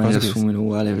letto, ma riassumilo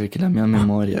uguale perché la mia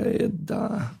memoria è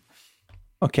da...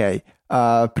 Ok,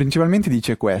 principalmente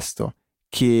dice questo,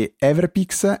 che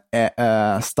Everpix è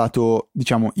stato,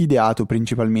 diciamo, ideato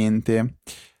principalmente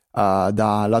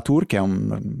da Latour, che è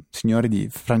un signore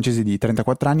francese di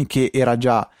 34 anni, che era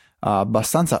già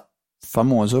abbastanza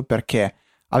famoso perché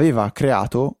aveva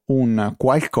creato un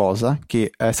qualcosa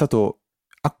che è stato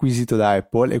acquisito da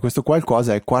Apple, e questo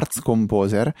qualcosa è Quartz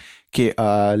Composer, che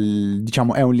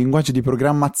diciamo è un linguaggio di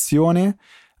programmazione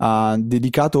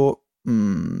dedicato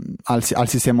al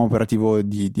sistema operativo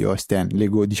di OS X,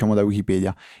 leggo diciamo da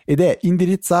Wikipedia, ed è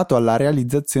indirizzato alla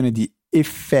realizzazione di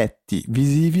effetti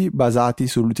visivi basati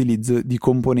sull'utilizzo di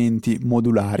componenti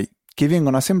modulari che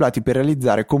vengono assemblati per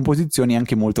realizzare composizioni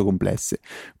anche molto complesse.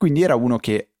 Quindi era uno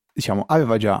che, diciamo,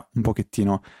 aveva già un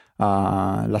pochettino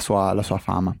la sua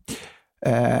fama.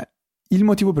 Il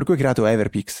motivo per cui ho creato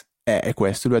Everpix è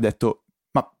questo. Lui ha detto: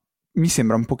 ma mi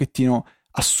sembra un pochettino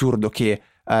assurdo che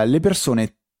le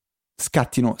persone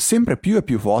scattino sempre più e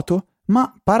più foto,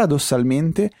 ma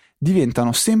paradossalmente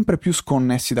diventano sempre più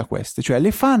sconnessi da queste, cioè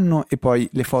le fanno e poi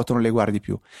le foto non le guardi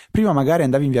più. Prima magari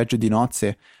andavi in viaggio di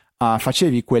nozze,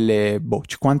 facevi quelle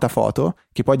 50 foto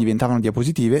che poi diventavano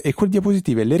diapositive, e quelle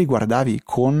diapositive le riguardavi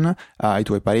con i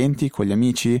tuoi parenti, con gli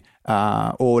amici,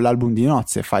 o l'album di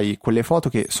nozze, fai quelle foto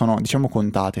che sono, diciamo,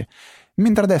 contate.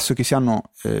 Mentre adesso che si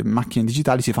hanno macchine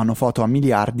digitali, si fanno foto a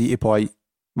miliardi e poi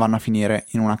vanno a finire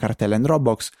in una cartella in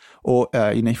Dropbox o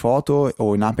in iPhoto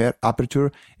o in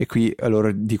Aperture, e qui loro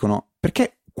dicono: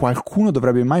 perché qualcuno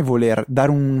dovrebbe mai voler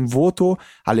dare un voto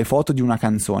alle foto di una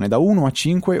canzone da 1 a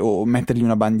 5 o mettergli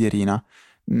una bandierina?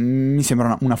 Mi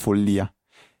sembra una follia.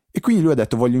 E quindi lui ha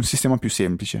detto: voglio un sistema più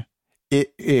semplice.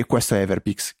 E questo è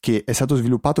Everpix, che è stato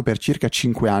sviluppato per circa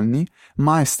 5 anni,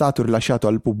 ma è stato rilasciato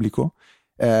al pubblico.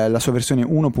 La sua versione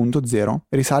 1.0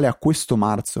 risale a questo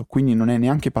marzo, quindi non è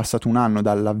neanche passato un anno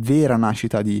dalla vera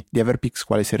nascita di Everpix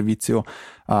quale servizio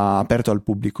aperto al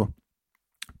pubblico.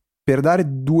 Per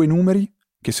dare 2 numeri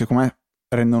che secondo me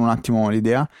rendono un attimo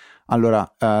l'idea,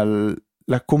 allora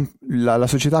la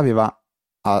società aveva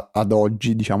ad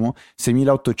oggi, diciamo,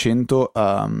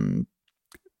 6.800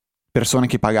 persone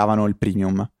che pagavano il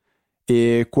premium,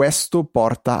 e questo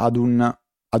porta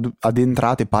ad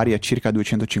entrate pari a circa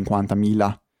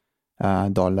 $250.000.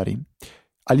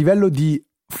 A livello di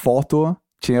foto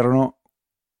c'erano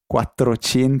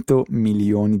 400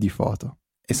 milioni di foto,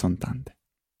 e sono tante.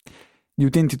 Gli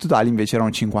utenti totali invece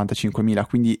erano 55.000,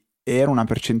 quindi era una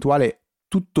percentuale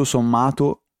tutto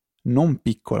sommato non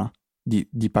piccola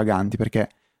di paganti, perché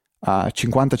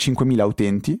 55.000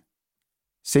 utenti,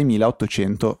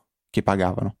 6.800 che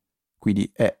pagavano, quindi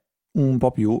è un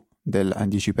po' più del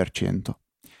 10%.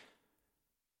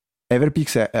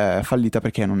 Everpix è fallita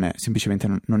perché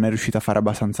semplicemente non è riuscita a fare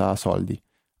abbastanza soldi,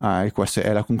 e questa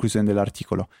è la conclusione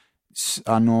dell'articolo.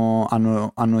 Hanno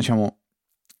diciamo,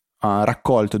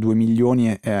 raccolto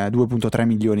 2,3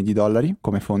 milioni di dollari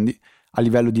come fondi. A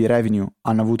livello di revenue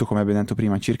hanno avuto, come abbiamo detto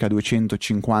prima, circa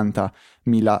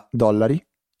 $250.000.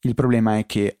 Il problema è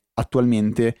che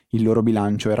attualmente il loro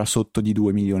bilancio era sotto di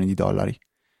 2 milioni di dollari,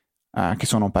 che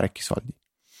sono parecchi soldi.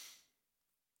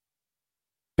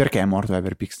 Perché è morto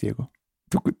Everpix, Diego?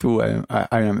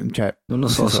 cioè, Non lo nel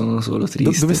so, senso, sono solo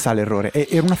triste. dove sta l'errore?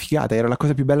 Era una figata, era la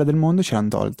cosa più bella del mondo, ce l'hanno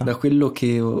tolta. Da quello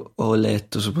che ho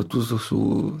letto, soprattutto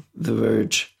su The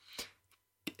Verge,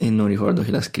 e non ricordo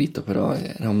chi l'ha scritto, però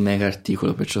era un mega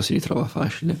articolo, perciò si ritrova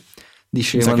facile. Mi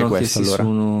sa che Dicevano che questo,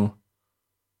 allora.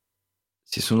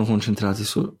 si sono concentrati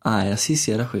su... Ah, sì,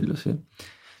 era quello, sì.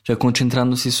 Cioè,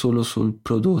 concentrandosi solo sul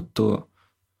prodotto,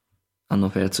 hanno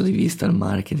perso di vista il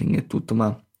marketing e tutto,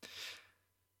 ma...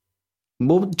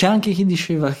 Boh, c'è anche chi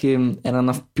diceva che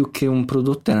era più che un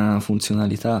prodotto, era una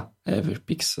funzionalità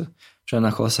Everpix, cioè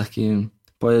una cosa che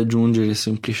puoi aggiungere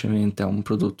semplicemente a un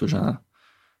prodotto già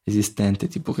esistente,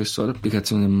 tipo che so,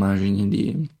 l'applicazione immagini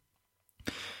di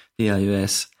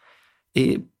iOS.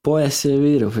 E può essere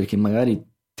vero perché magari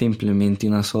te implementi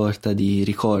una sorta di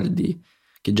ricordi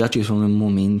che già ci sono in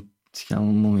momenti, si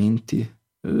chiamano momenti?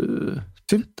 Sì.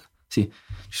 Aspetta. Sì,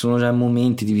 ci sono già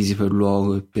momenti divisi per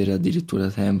luogo e per addirittura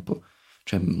tempo,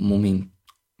 cioè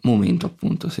momento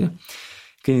appunto, sì.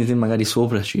 Quindi te magari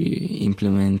sopra ci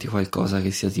implementi qualcosa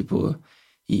che sia tipo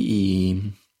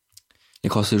le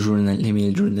cose le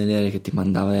mail giornaliere che ti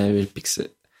mandava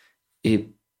Everpix,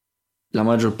 e la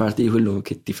maggior parte di quello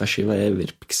che ti faceva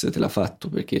Everpix te l'ha fatto,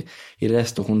 perché il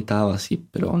resto contava, sì,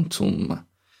 però insomma.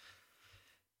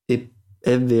 E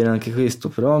è vero anche questo,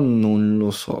 però non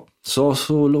lo so. So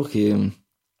solo che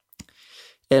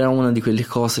era una di quelle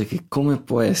cose che come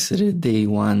può essere Day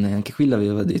One, anche qui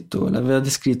l'aveva detto, l'aveva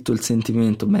descritto il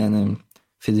sentimento bene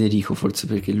Federico, forse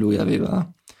perché lui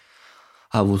ha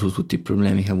avuto tutti i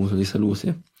problemi che ha avuto di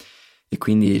salute, e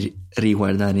quindi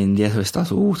riguardare indietro è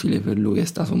stato utile per lui, è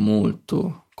stato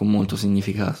con molto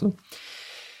significato.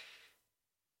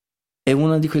 È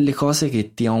una di quelle cose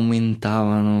che ti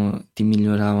aumentavano, ti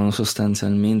miglioravano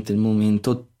sostanzialmente il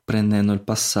momento, prendendo il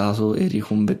passato e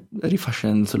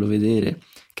rifacendotelo vedere,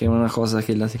 che è una cosa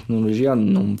che la tecnologia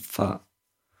non fa,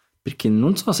 perché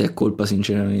non so se è colpa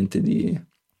sinceramente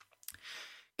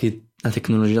che la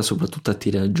tecnologia soprattutto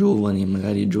attira giovani,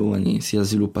 magari giovani sia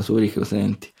sviluppatori che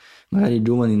utenti, magari i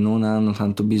giovani non hanno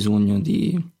tanto bisogno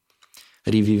di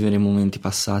rivivere momenti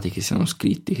passati, che siano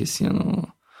scritti, che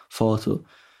siano foto,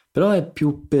 però è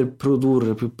più per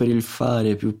produrre, più per il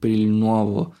fare, più per il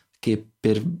nuovo che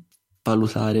per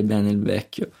valutare bene il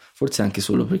vecchio. Forse anche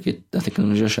solo perché la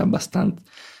tecnologia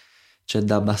c'è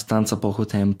da abbastanza poco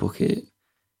tempo che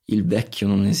il vecchio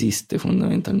non esiste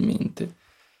fondamentalmente.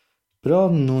 Però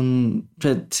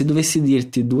cioè, se dovessi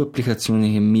dirti due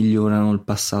applicazioni che migliorano il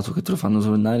passato, che te lo fanno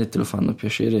tornare e te lo fanno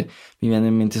piacere, mi viene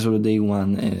in mente solo Day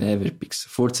One e Everpix,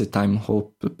 forse Time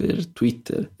Hop per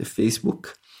Twitter e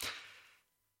Facebook.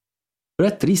 Però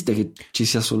è triste che ci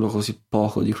sia solo così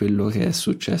poco di quello che è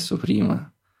successo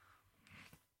prima.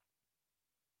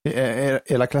 È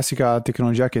la classica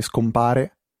tecnologia che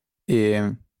scompare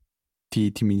e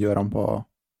ti migliora un po'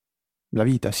 la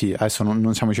vita. Sì, adesso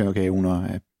non stiamo dicendo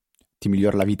che ti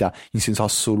migliora la vita in senso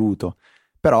assoluto,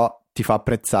 però ti fa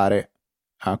apprezzare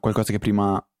qualcosa che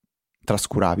prima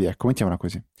trascuravi, ecco, mettiamola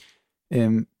così.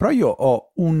 Però io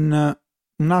ho una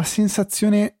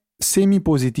sensazione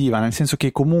semi-positiva, nel senso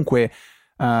che comunque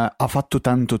ha fatto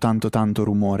tanto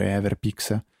rumore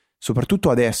Everpix, soprattutto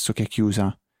adesso che è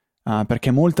chiusa,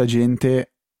 perché molta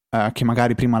gente che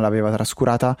magari prima l'aveva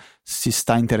trascurata si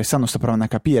sta interessando, sta provando a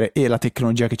capire, e la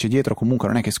tecnologia che c'è dietro comunque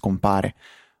non è che scompare.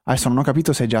 Adesso non ho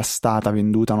capito se è già stata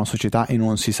venduta a una società e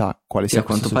non si sa quale Sì, sia a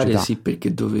quanto questa pare società. sì,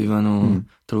 perché dovevano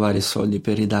trovare soldi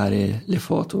per ridare le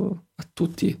foto a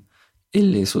tutti e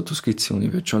le sottoscrizioni,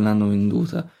 perciò l'hanno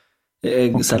venduta.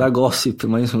 Ok. Sarà gossip,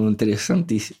 ma io sono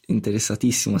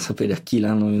interessatissimo a sapere a chi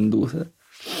l'hanno venduta.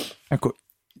 Ecco,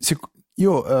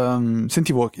 io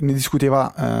sentivo, ne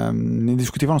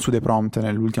discutevano su The Prompt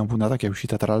nell'ultima puntata che è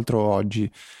uscita tra l'altro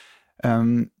oggi.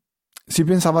 Si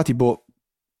pensava tipo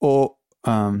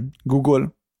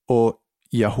Google o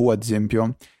Yahoo ad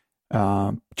esempio,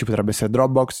 ci potrebbe essere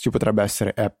Dropbox, ci potrebbe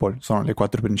essere Apple, sono le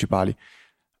 4 principali.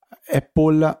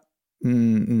 Apple,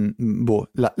 boh,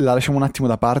 la lasciamo un attimo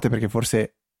da parte perché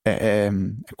forse è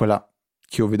quella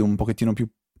che io vedo un pochettino più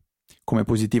come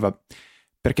positiva,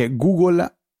 perché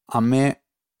Google a me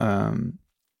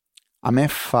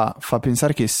fa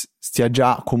pensare che stia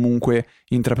già comunque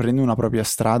intraprendendo una propria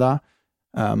strada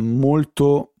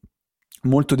molto,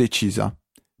 molto decisa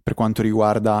per quanto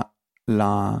riguarda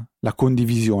la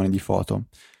condivisione di foto.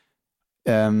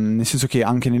 Nel senso che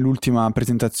anche nell'ultima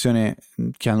presentazione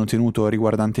che hanno tenuto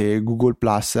riguardante Google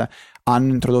Plus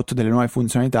hanno introdotto delle nuove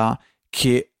funzionalità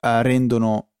che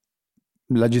rendono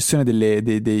la gestione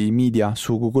dei media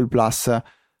su Google Plus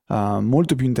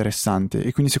molto più interessante,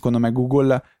 e quindi secondo me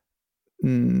Google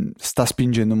sta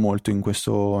spingendo molto in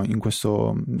questo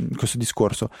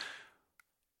discorso.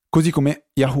 Così come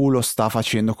Yahoo lo sta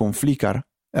facendo con Flickr.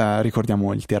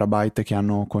 Ricordiamo il terabyte che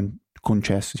hanno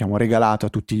concesso, diciamo, regalato a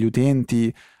tutti gli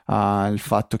utenti, il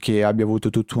fatto che abbia avuto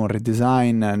tutto un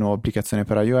redesign, nuova applicazione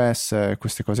per iOS,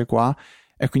 queste cose qua,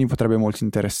 e quindi potrebbe molto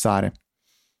interessare.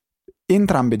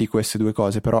 Entrambe di queste due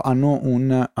cose però hanno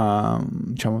un,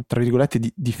 diciamo, tra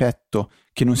virgolette, difetto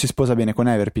che non si sposa bene con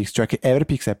Everpix, cioè che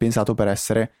Everpix è pensato per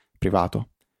essere privato.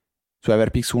 Su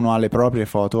Everpix uno ha le proprie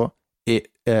foto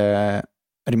e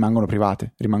rimangono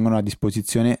private, rimangono a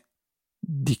disposizione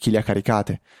di chi le ha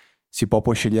caricate. Si può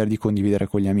poi scegliere di condividere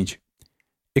con gli amici.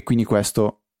 E quindi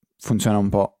questo funziona un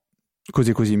po'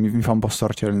 così, mi fa un po'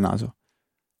 storcere il naso.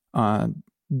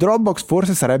 Dropbox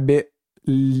forse sarebbe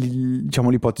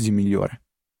diciamo l'ipotesi migliore,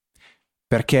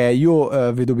 perché io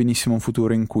vedo benissimo un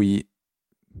futuro in cui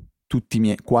tutti i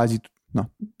miei,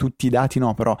 tutti i dati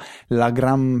no, però la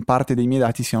gran parte dei miei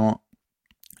dati siano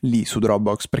lì su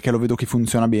Dropbox, perché lo vedo che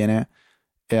funziona bene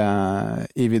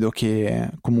e vedo che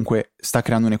comunque sta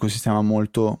creando un ecosistema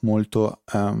molto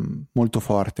molto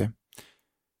forte.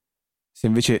 Se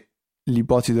invece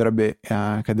l'ipotesi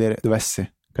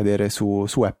dovesse cadere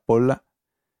su Apple,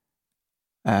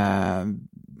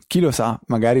 chi lo sa,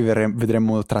 magari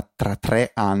vedremo tra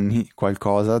 3 anni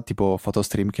qualcosa tipo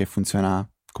PhotoStream che funziona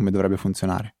come dovrebbe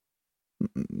funzionare.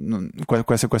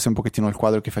 Questo è un pochettino il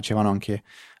quadro che facevano anche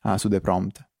su The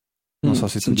Prompt. Non so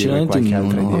se tu hai qualche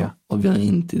altra idea.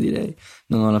 Ovviamente direi,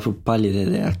 non ho la più pallida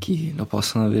idea a chi lo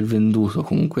possano aver venduto,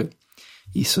 comunque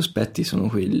i sospetti sono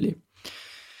quelli.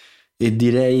 E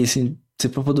direi, se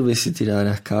proprio dovessi tirare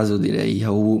a caso, direi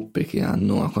Yahoo, perché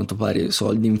hanno a quanto pare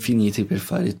soldi infiniti per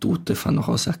fare tutto e fanno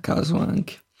cose a caso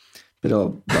anche.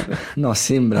 Però, vabbè, no,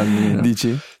 sembra almeno.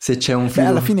 Dici? Se c'è un filo...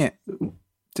 alla fine,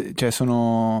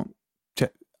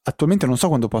 attualmente non so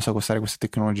quanto possa costare questa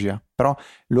tecnologia, però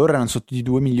loro erano sotto di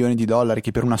 $2 milioni,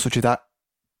 che per una società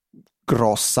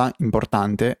grossa,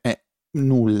 importante, è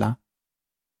nulla.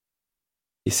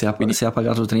 E se ha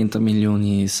pagato 30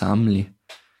 milioni Samly,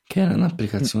 che era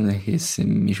un'applicazione che se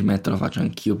mi ci metto la faccio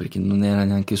anch'io, perché non era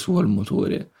neanche suo il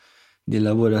motore di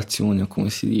elaborazione, o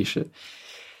come si dice,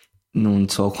 non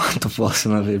so quanto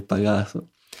possono aver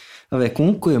pagato. Vabbè,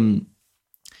 comunque,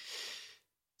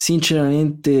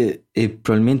 sinceramente, e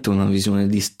probabilmente una visione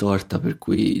distorta, per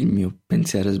cui il mio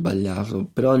pensiero è sbagliato,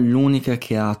 però l'unica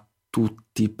che ha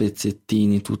tutti i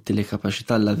pezzettini, tutte le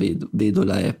capacità, la vedo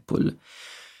la Apple,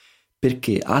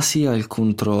 perché ha sia il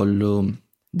controllo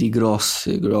di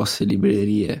grosse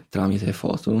librerie tramite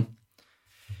foto,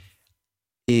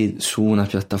 e su una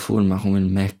piattaforma come il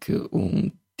Mac o un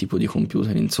tipo di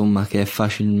computer, insomma, che è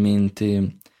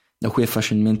da cui è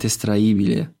facilmente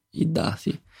estraibile i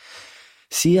dati,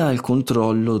 sia il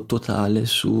controllo totale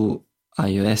su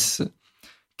iOS,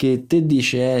 che te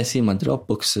dice sì, ma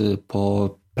Dropbox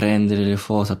può prendere le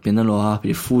foto appena lo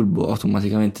apri, il furbo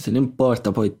automaticamente te le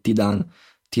importa, poi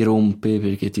ti rompe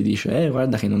perché ti dice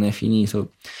guarda che non è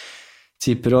finito.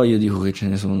 Sì, però io dico che ce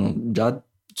ne sono già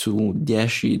su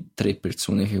 10 3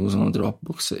 persone che usano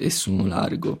Dropbox e sono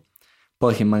largo.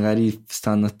 Poi che magari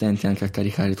stanno attenti anche a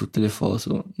caricare tutte le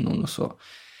foto, non lo so.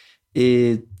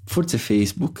 E forse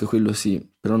Facebook, quello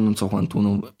sì, però non so quanto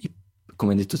uno,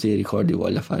 come hai detto te, ricordi,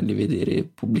 voglia farli vedere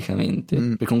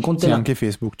pubblicamente. Perché un conto sì, anche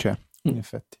Facebook c'è, in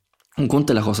effetti. Un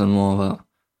conto è la cosa nuova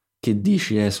che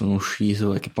dici sono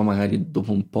uscito, e che poi magari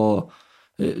dopo un po'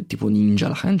 tipo Ninja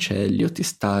la cancelli o ti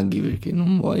staghi perché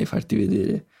non vuoi farti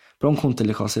vedere. Però un conto è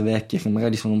le cose vecchie che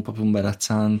magari sono un po' più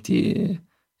imbarazzanti,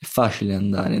 è facile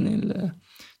andare nel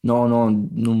no,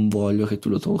 non voglio che tu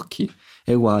lo tocchi.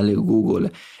 È uguale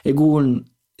Google, e Google,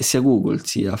 sia Google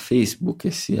sia Facebook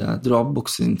e sia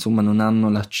Dropbox, insomma, non hanno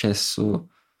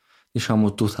l'accesso,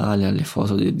 diciamo, totale alle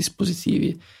foto dei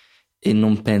dispositivi, e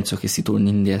non penso che si torni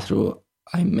indietro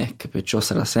ai Mac, perciò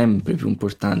sarà sempre più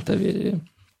importante avere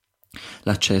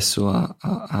l'accesso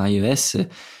a iOS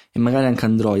e magari anche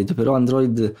Android. Però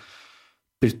Android,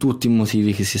 per tutti i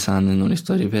motivi che si sanno e non li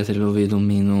sto a ripetere, lo vedo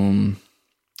meno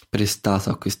prestato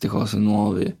a queste cose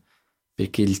nuove,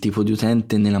 perché il tipo di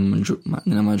utente nella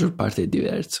maggior parte è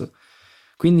diverso.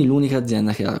 Quindi l'unica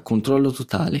azienda che ha controllo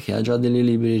totale, che ha già delle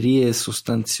librerie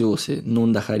sostanziose,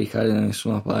 non da caricare da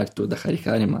nessuna parte o da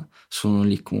caricare, ma sono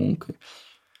lì comunque,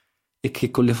 e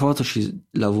che con le foto ci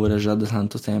lavora già da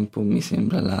tanto tempo, mi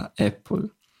sembra la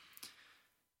Apple.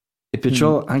 E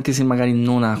perciò, anche se magari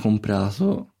non ha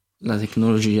comprato la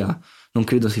tecnologia, non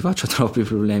credo si faccia troppi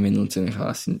problemi e non se ne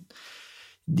faccia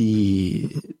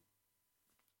di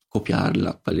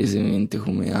copiarla palesemente,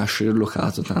 come ha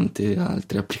sherlockato tante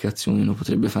altre applicazioni, lo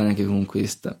potrebbe fare anche con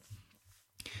questa.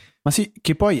 Ma sì,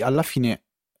 che poi alla fine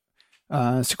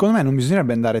secondo me non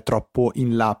bisognerebbe andare troppo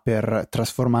in là per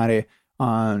trasformare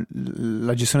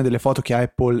la gestione delle foto che ha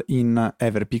Apple in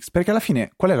Everpix, perché alla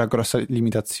fine qual è la grossa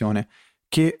limitazione?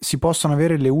 Che si possono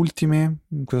avere le ultime,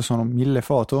 cosa sono, 1000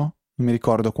 foto? Non mi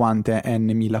ricordo quante n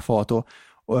 1000 foto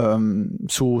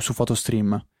su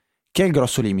PhotoStream, che è il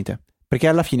grosso limite, perché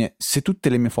alla fine se tutte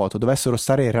le mie foto dovessero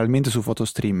stare realmente su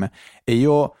PhotoStream e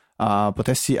io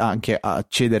potessi anche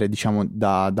accedere, diciamo,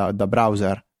 da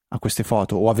browser a queste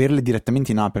foto o averle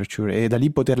direttamente in Aperture e da lì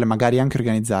poterle magari anche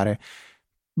organizzare,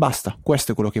 basta,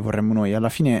 questo è quello che vorremmo noi. Alla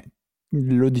fine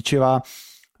lo diceva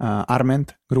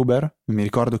Arment Gruber, non mi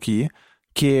ricordo chi,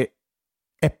 che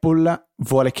Apple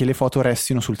vuole che le foto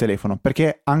restino sul telefono,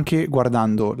 perché anche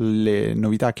guardando le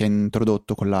novità che ha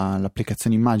introdotto con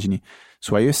l'applicazione immagini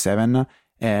su iOS 7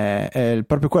 è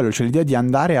proprio quello, cioè l'idea di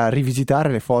andare a rivisitare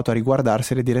le foto, a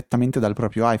riguardarsele direttamente dal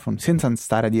proprio iPhone, senza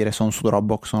stare a dire sono su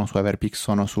Dropbox, sono su Everpix,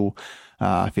 sono su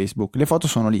Facebook. Le foto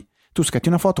sono lì. Tu scatti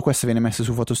una foto, questa viene messa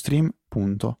su PhotoStream,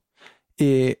 punto.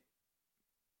 E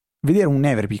vedere un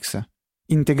Everpix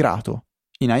integrato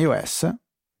in iOS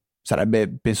sarebbe,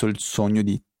 penso, il sogno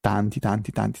di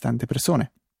tante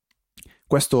persone.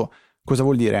 Questo cosa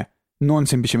vuol dire? Non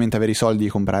semplicemente avere i soldi di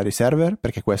comprare i server,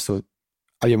 perché questo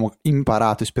abbiamo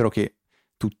imparato e spero che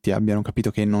tutti abbiano capito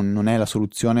che non è la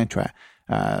soluzione, cioè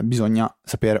bisogna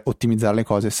saper ottimizzare le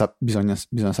cose, bisogna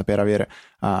saper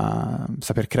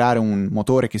saper creare un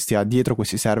motore che stia dietro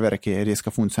questi server e che riesca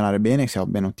a funzionare bene, che sia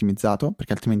ben ottimizzato,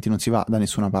 perché altrimenti non si va da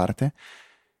nessuna parte.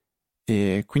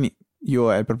 E quindi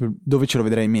io è proprio dove ce lo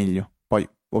vedrei meglio. Poi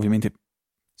ovviamente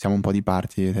siamo un po' di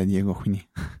parte da Diego, quindi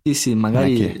Sì,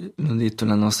 magari l'ho detto,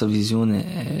 la nostra visione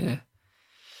è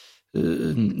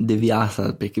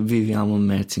deviata perché viviamo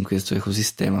immersi in questo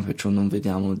ecosistema, perciò non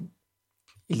vediamo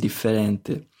il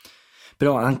differente.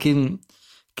 Però anche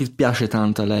che piace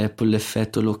tanto alla Apple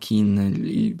l'effetto lock-in,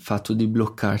 il fatto di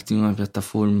bloccarti in una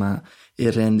piattaforma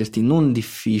e renderti non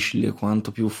difficile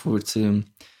quanto più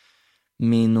forse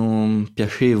meno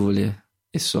piacevole,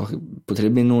 e so che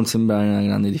potrebbe non sembrare una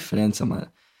grande differenza, ma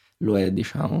lo è,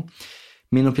 diciamo,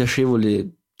 meno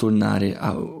piacevole tornare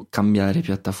a cambiare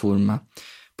piattaforma.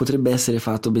 Potrebbe essere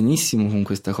fatto benissimo con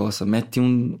questa cosa. Metti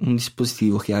un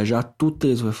dispositivo che ha già tutte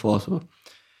le tue foto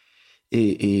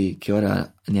e che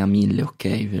ora ne ha 1000,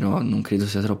 ok, però non credo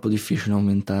sia troppo difficile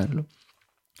aumentarlo.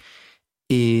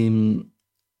 E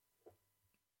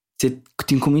se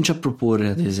ti incominci a proporre,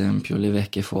 ad esempio, le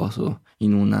vecchie foto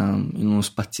in uno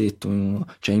spazietto,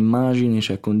 c'è immagini,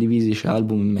 c'è condivisi, c'è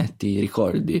album, metti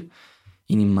ricordi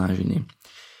in immagini.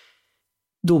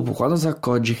 Dopo, quando ti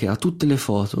accorgi che ha tutte le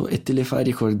foto e te le fai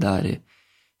ricordare,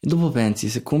 e dopo pensi,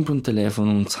 se compro un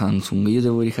telefono, un Samsung, io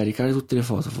devo ricaricare tutte le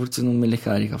foto, forse non me le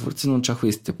carica, forse non c'ha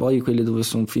queste, poi quelle dove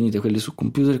sono finite, quelle sul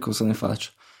computer, cosa ne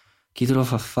faccio? Chi te lo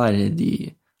fa fare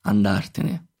di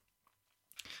andartene?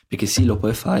 Perché sì, lo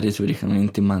puoi fare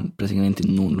teoricamente, ma praticamente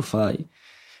non lo fai.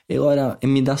 E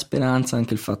mi dà speranza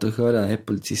anche il fatto che ora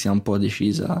Apple si sia un po'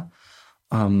 decisa,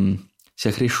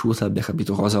 sia cresciuta, abbia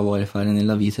capito cosa vuole fare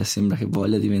nella vita e sembra che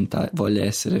voglia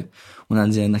essere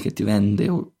un'azienda che ti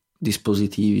vende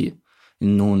dispositivi e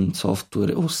non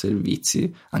software o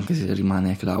servizi, anche se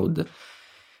rimane cloud.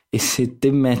 E se te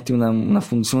metti una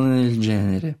funzione del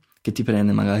genere che ti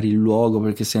prende magari il luogo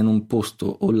perché sei in un posto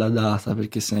o la data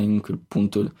perché sei in quel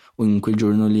punto o in quel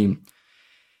giorno lì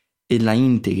e la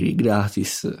integri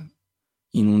gratis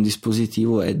in un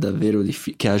dispositivo, è davvero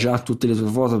difficile, che ha già tutte le tue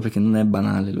foto, perché non è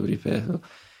banale, lo ripeto,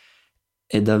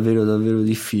 è davvero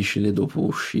difficile dopo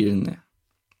uscirne.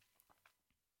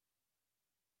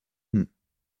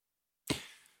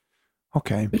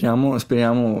 Ok.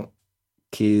 Speriamo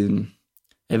che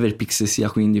Everpix sia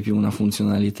quindi più una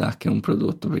funzionalità che un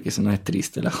prodotto, perché sennò è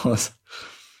triste la cosa.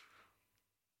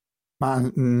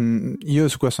 Ma io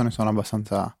su questo ne sono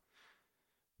abbastanza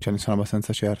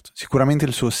certo. Sicuramente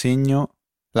il suo segno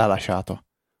l'ha lasciato,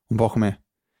 un po' come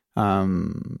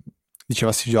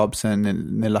diceva Steve Jobs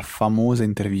nella famosa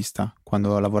intervista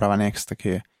quando lavorava a Next,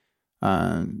 che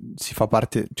si fa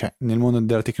parte, cioè nel mondo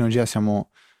della tecnologia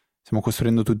stiamo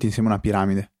costruendo tutti insieme una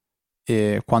piramide,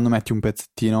 e quando metti un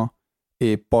pezzettino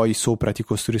e poi sopra ti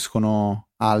costruiscono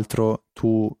altro,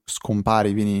 tu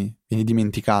scompari, vieni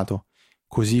dimenticato,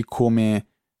 così come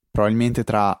probabilmente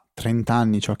tra 30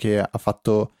 anni ciò che ha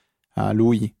fatto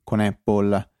lui con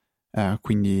Apple,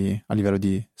 quindi a livello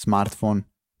di smartphone,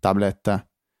 tablet,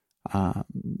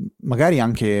 magari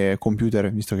anche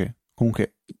computer, visto che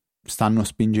comunque stanno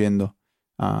spingendo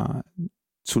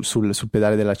sul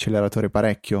pedale dell'acceleratore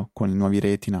parecchio con i nuovi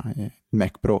Retina e il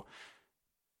Mac Pro,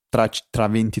 tra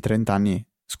 20-30 anni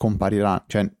scomparirà,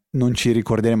 cioè non ci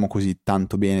ricorderemo così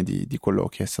tanto bene di quello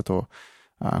che è stato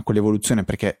quell'evoluzione,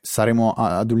 perché saremo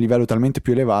ad un livello talmente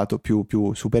più elevato,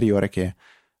 più superiore, che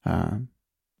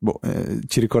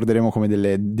ci ricorderemo come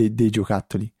dei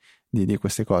giocattoli di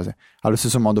queste cose. Allo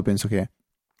stesso modo penso che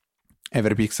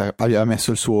Everpix aveva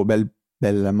messo il suo bel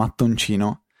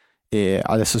mattoncino e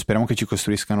adesso speriamo che ci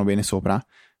costruiscano bene sopra.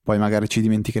 Poi magari ci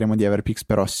dimenticheremo di Everpix,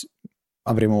 però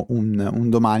avremo un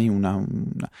domani una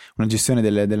gestione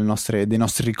dei nostri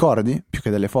ricordi più che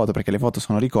delle foto, perché le foto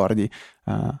sono ricordi,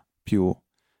 più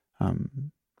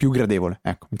gradevole,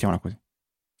 ecco, mettiamola così.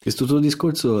 Questo tuo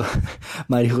discorso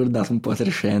mi ha ricordato un po'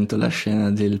 300, la scena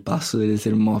del passo delle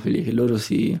Termopili, che loro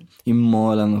si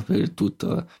immolano per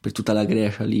tutta la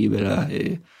Grecia libera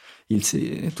e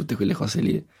tutte quelle cose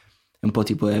lì. È un po'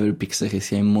 tipo Everpix che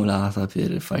si è immolata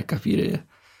per far capire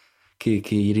che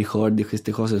i ricordi e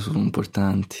queste cose sono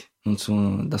importanti, non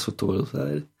sono da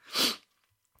sottovalutare.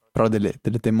 Però delle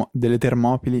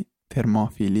Termopili,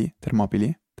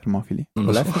 Non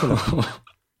lo so.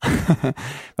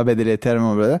 vabbè, delle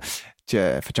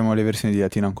cioè, facciamo le versioni di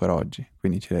latino ancora oggi,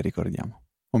 quindi ce le ricordiamo.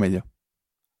 O meglio,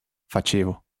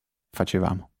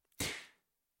 facevamo.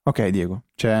 Ok, Diego,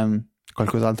 c'è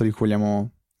qualcos'altro di cui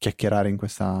vogliamo chiacchierare in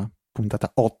questa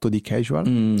puntata 8 di Casual?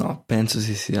 No, penso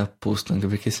si sia a posto, anche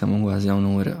perché siamo quasi a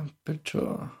un'ora,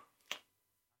 perciò...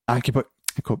 Anche poi,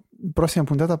 ecco,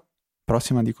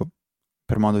 prossima dico,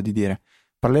 per modo di dire,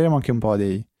 parleremo anche un po'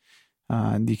 di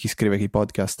chi scrive che i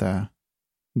podcast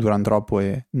durano troppo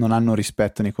e non hanno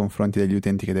rispetto nei confronti degli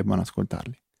utenti che debbono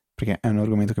ascoltarli, perché è un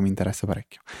argomento che mi interessa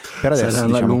parecchio. Per adesso sarà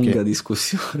una diciamo lunga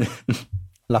discussione.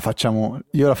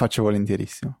 io la faccio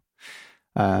volentierissimo.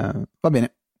 Va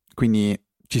bene, quindi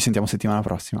ci sentiamo settimana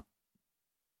prossima.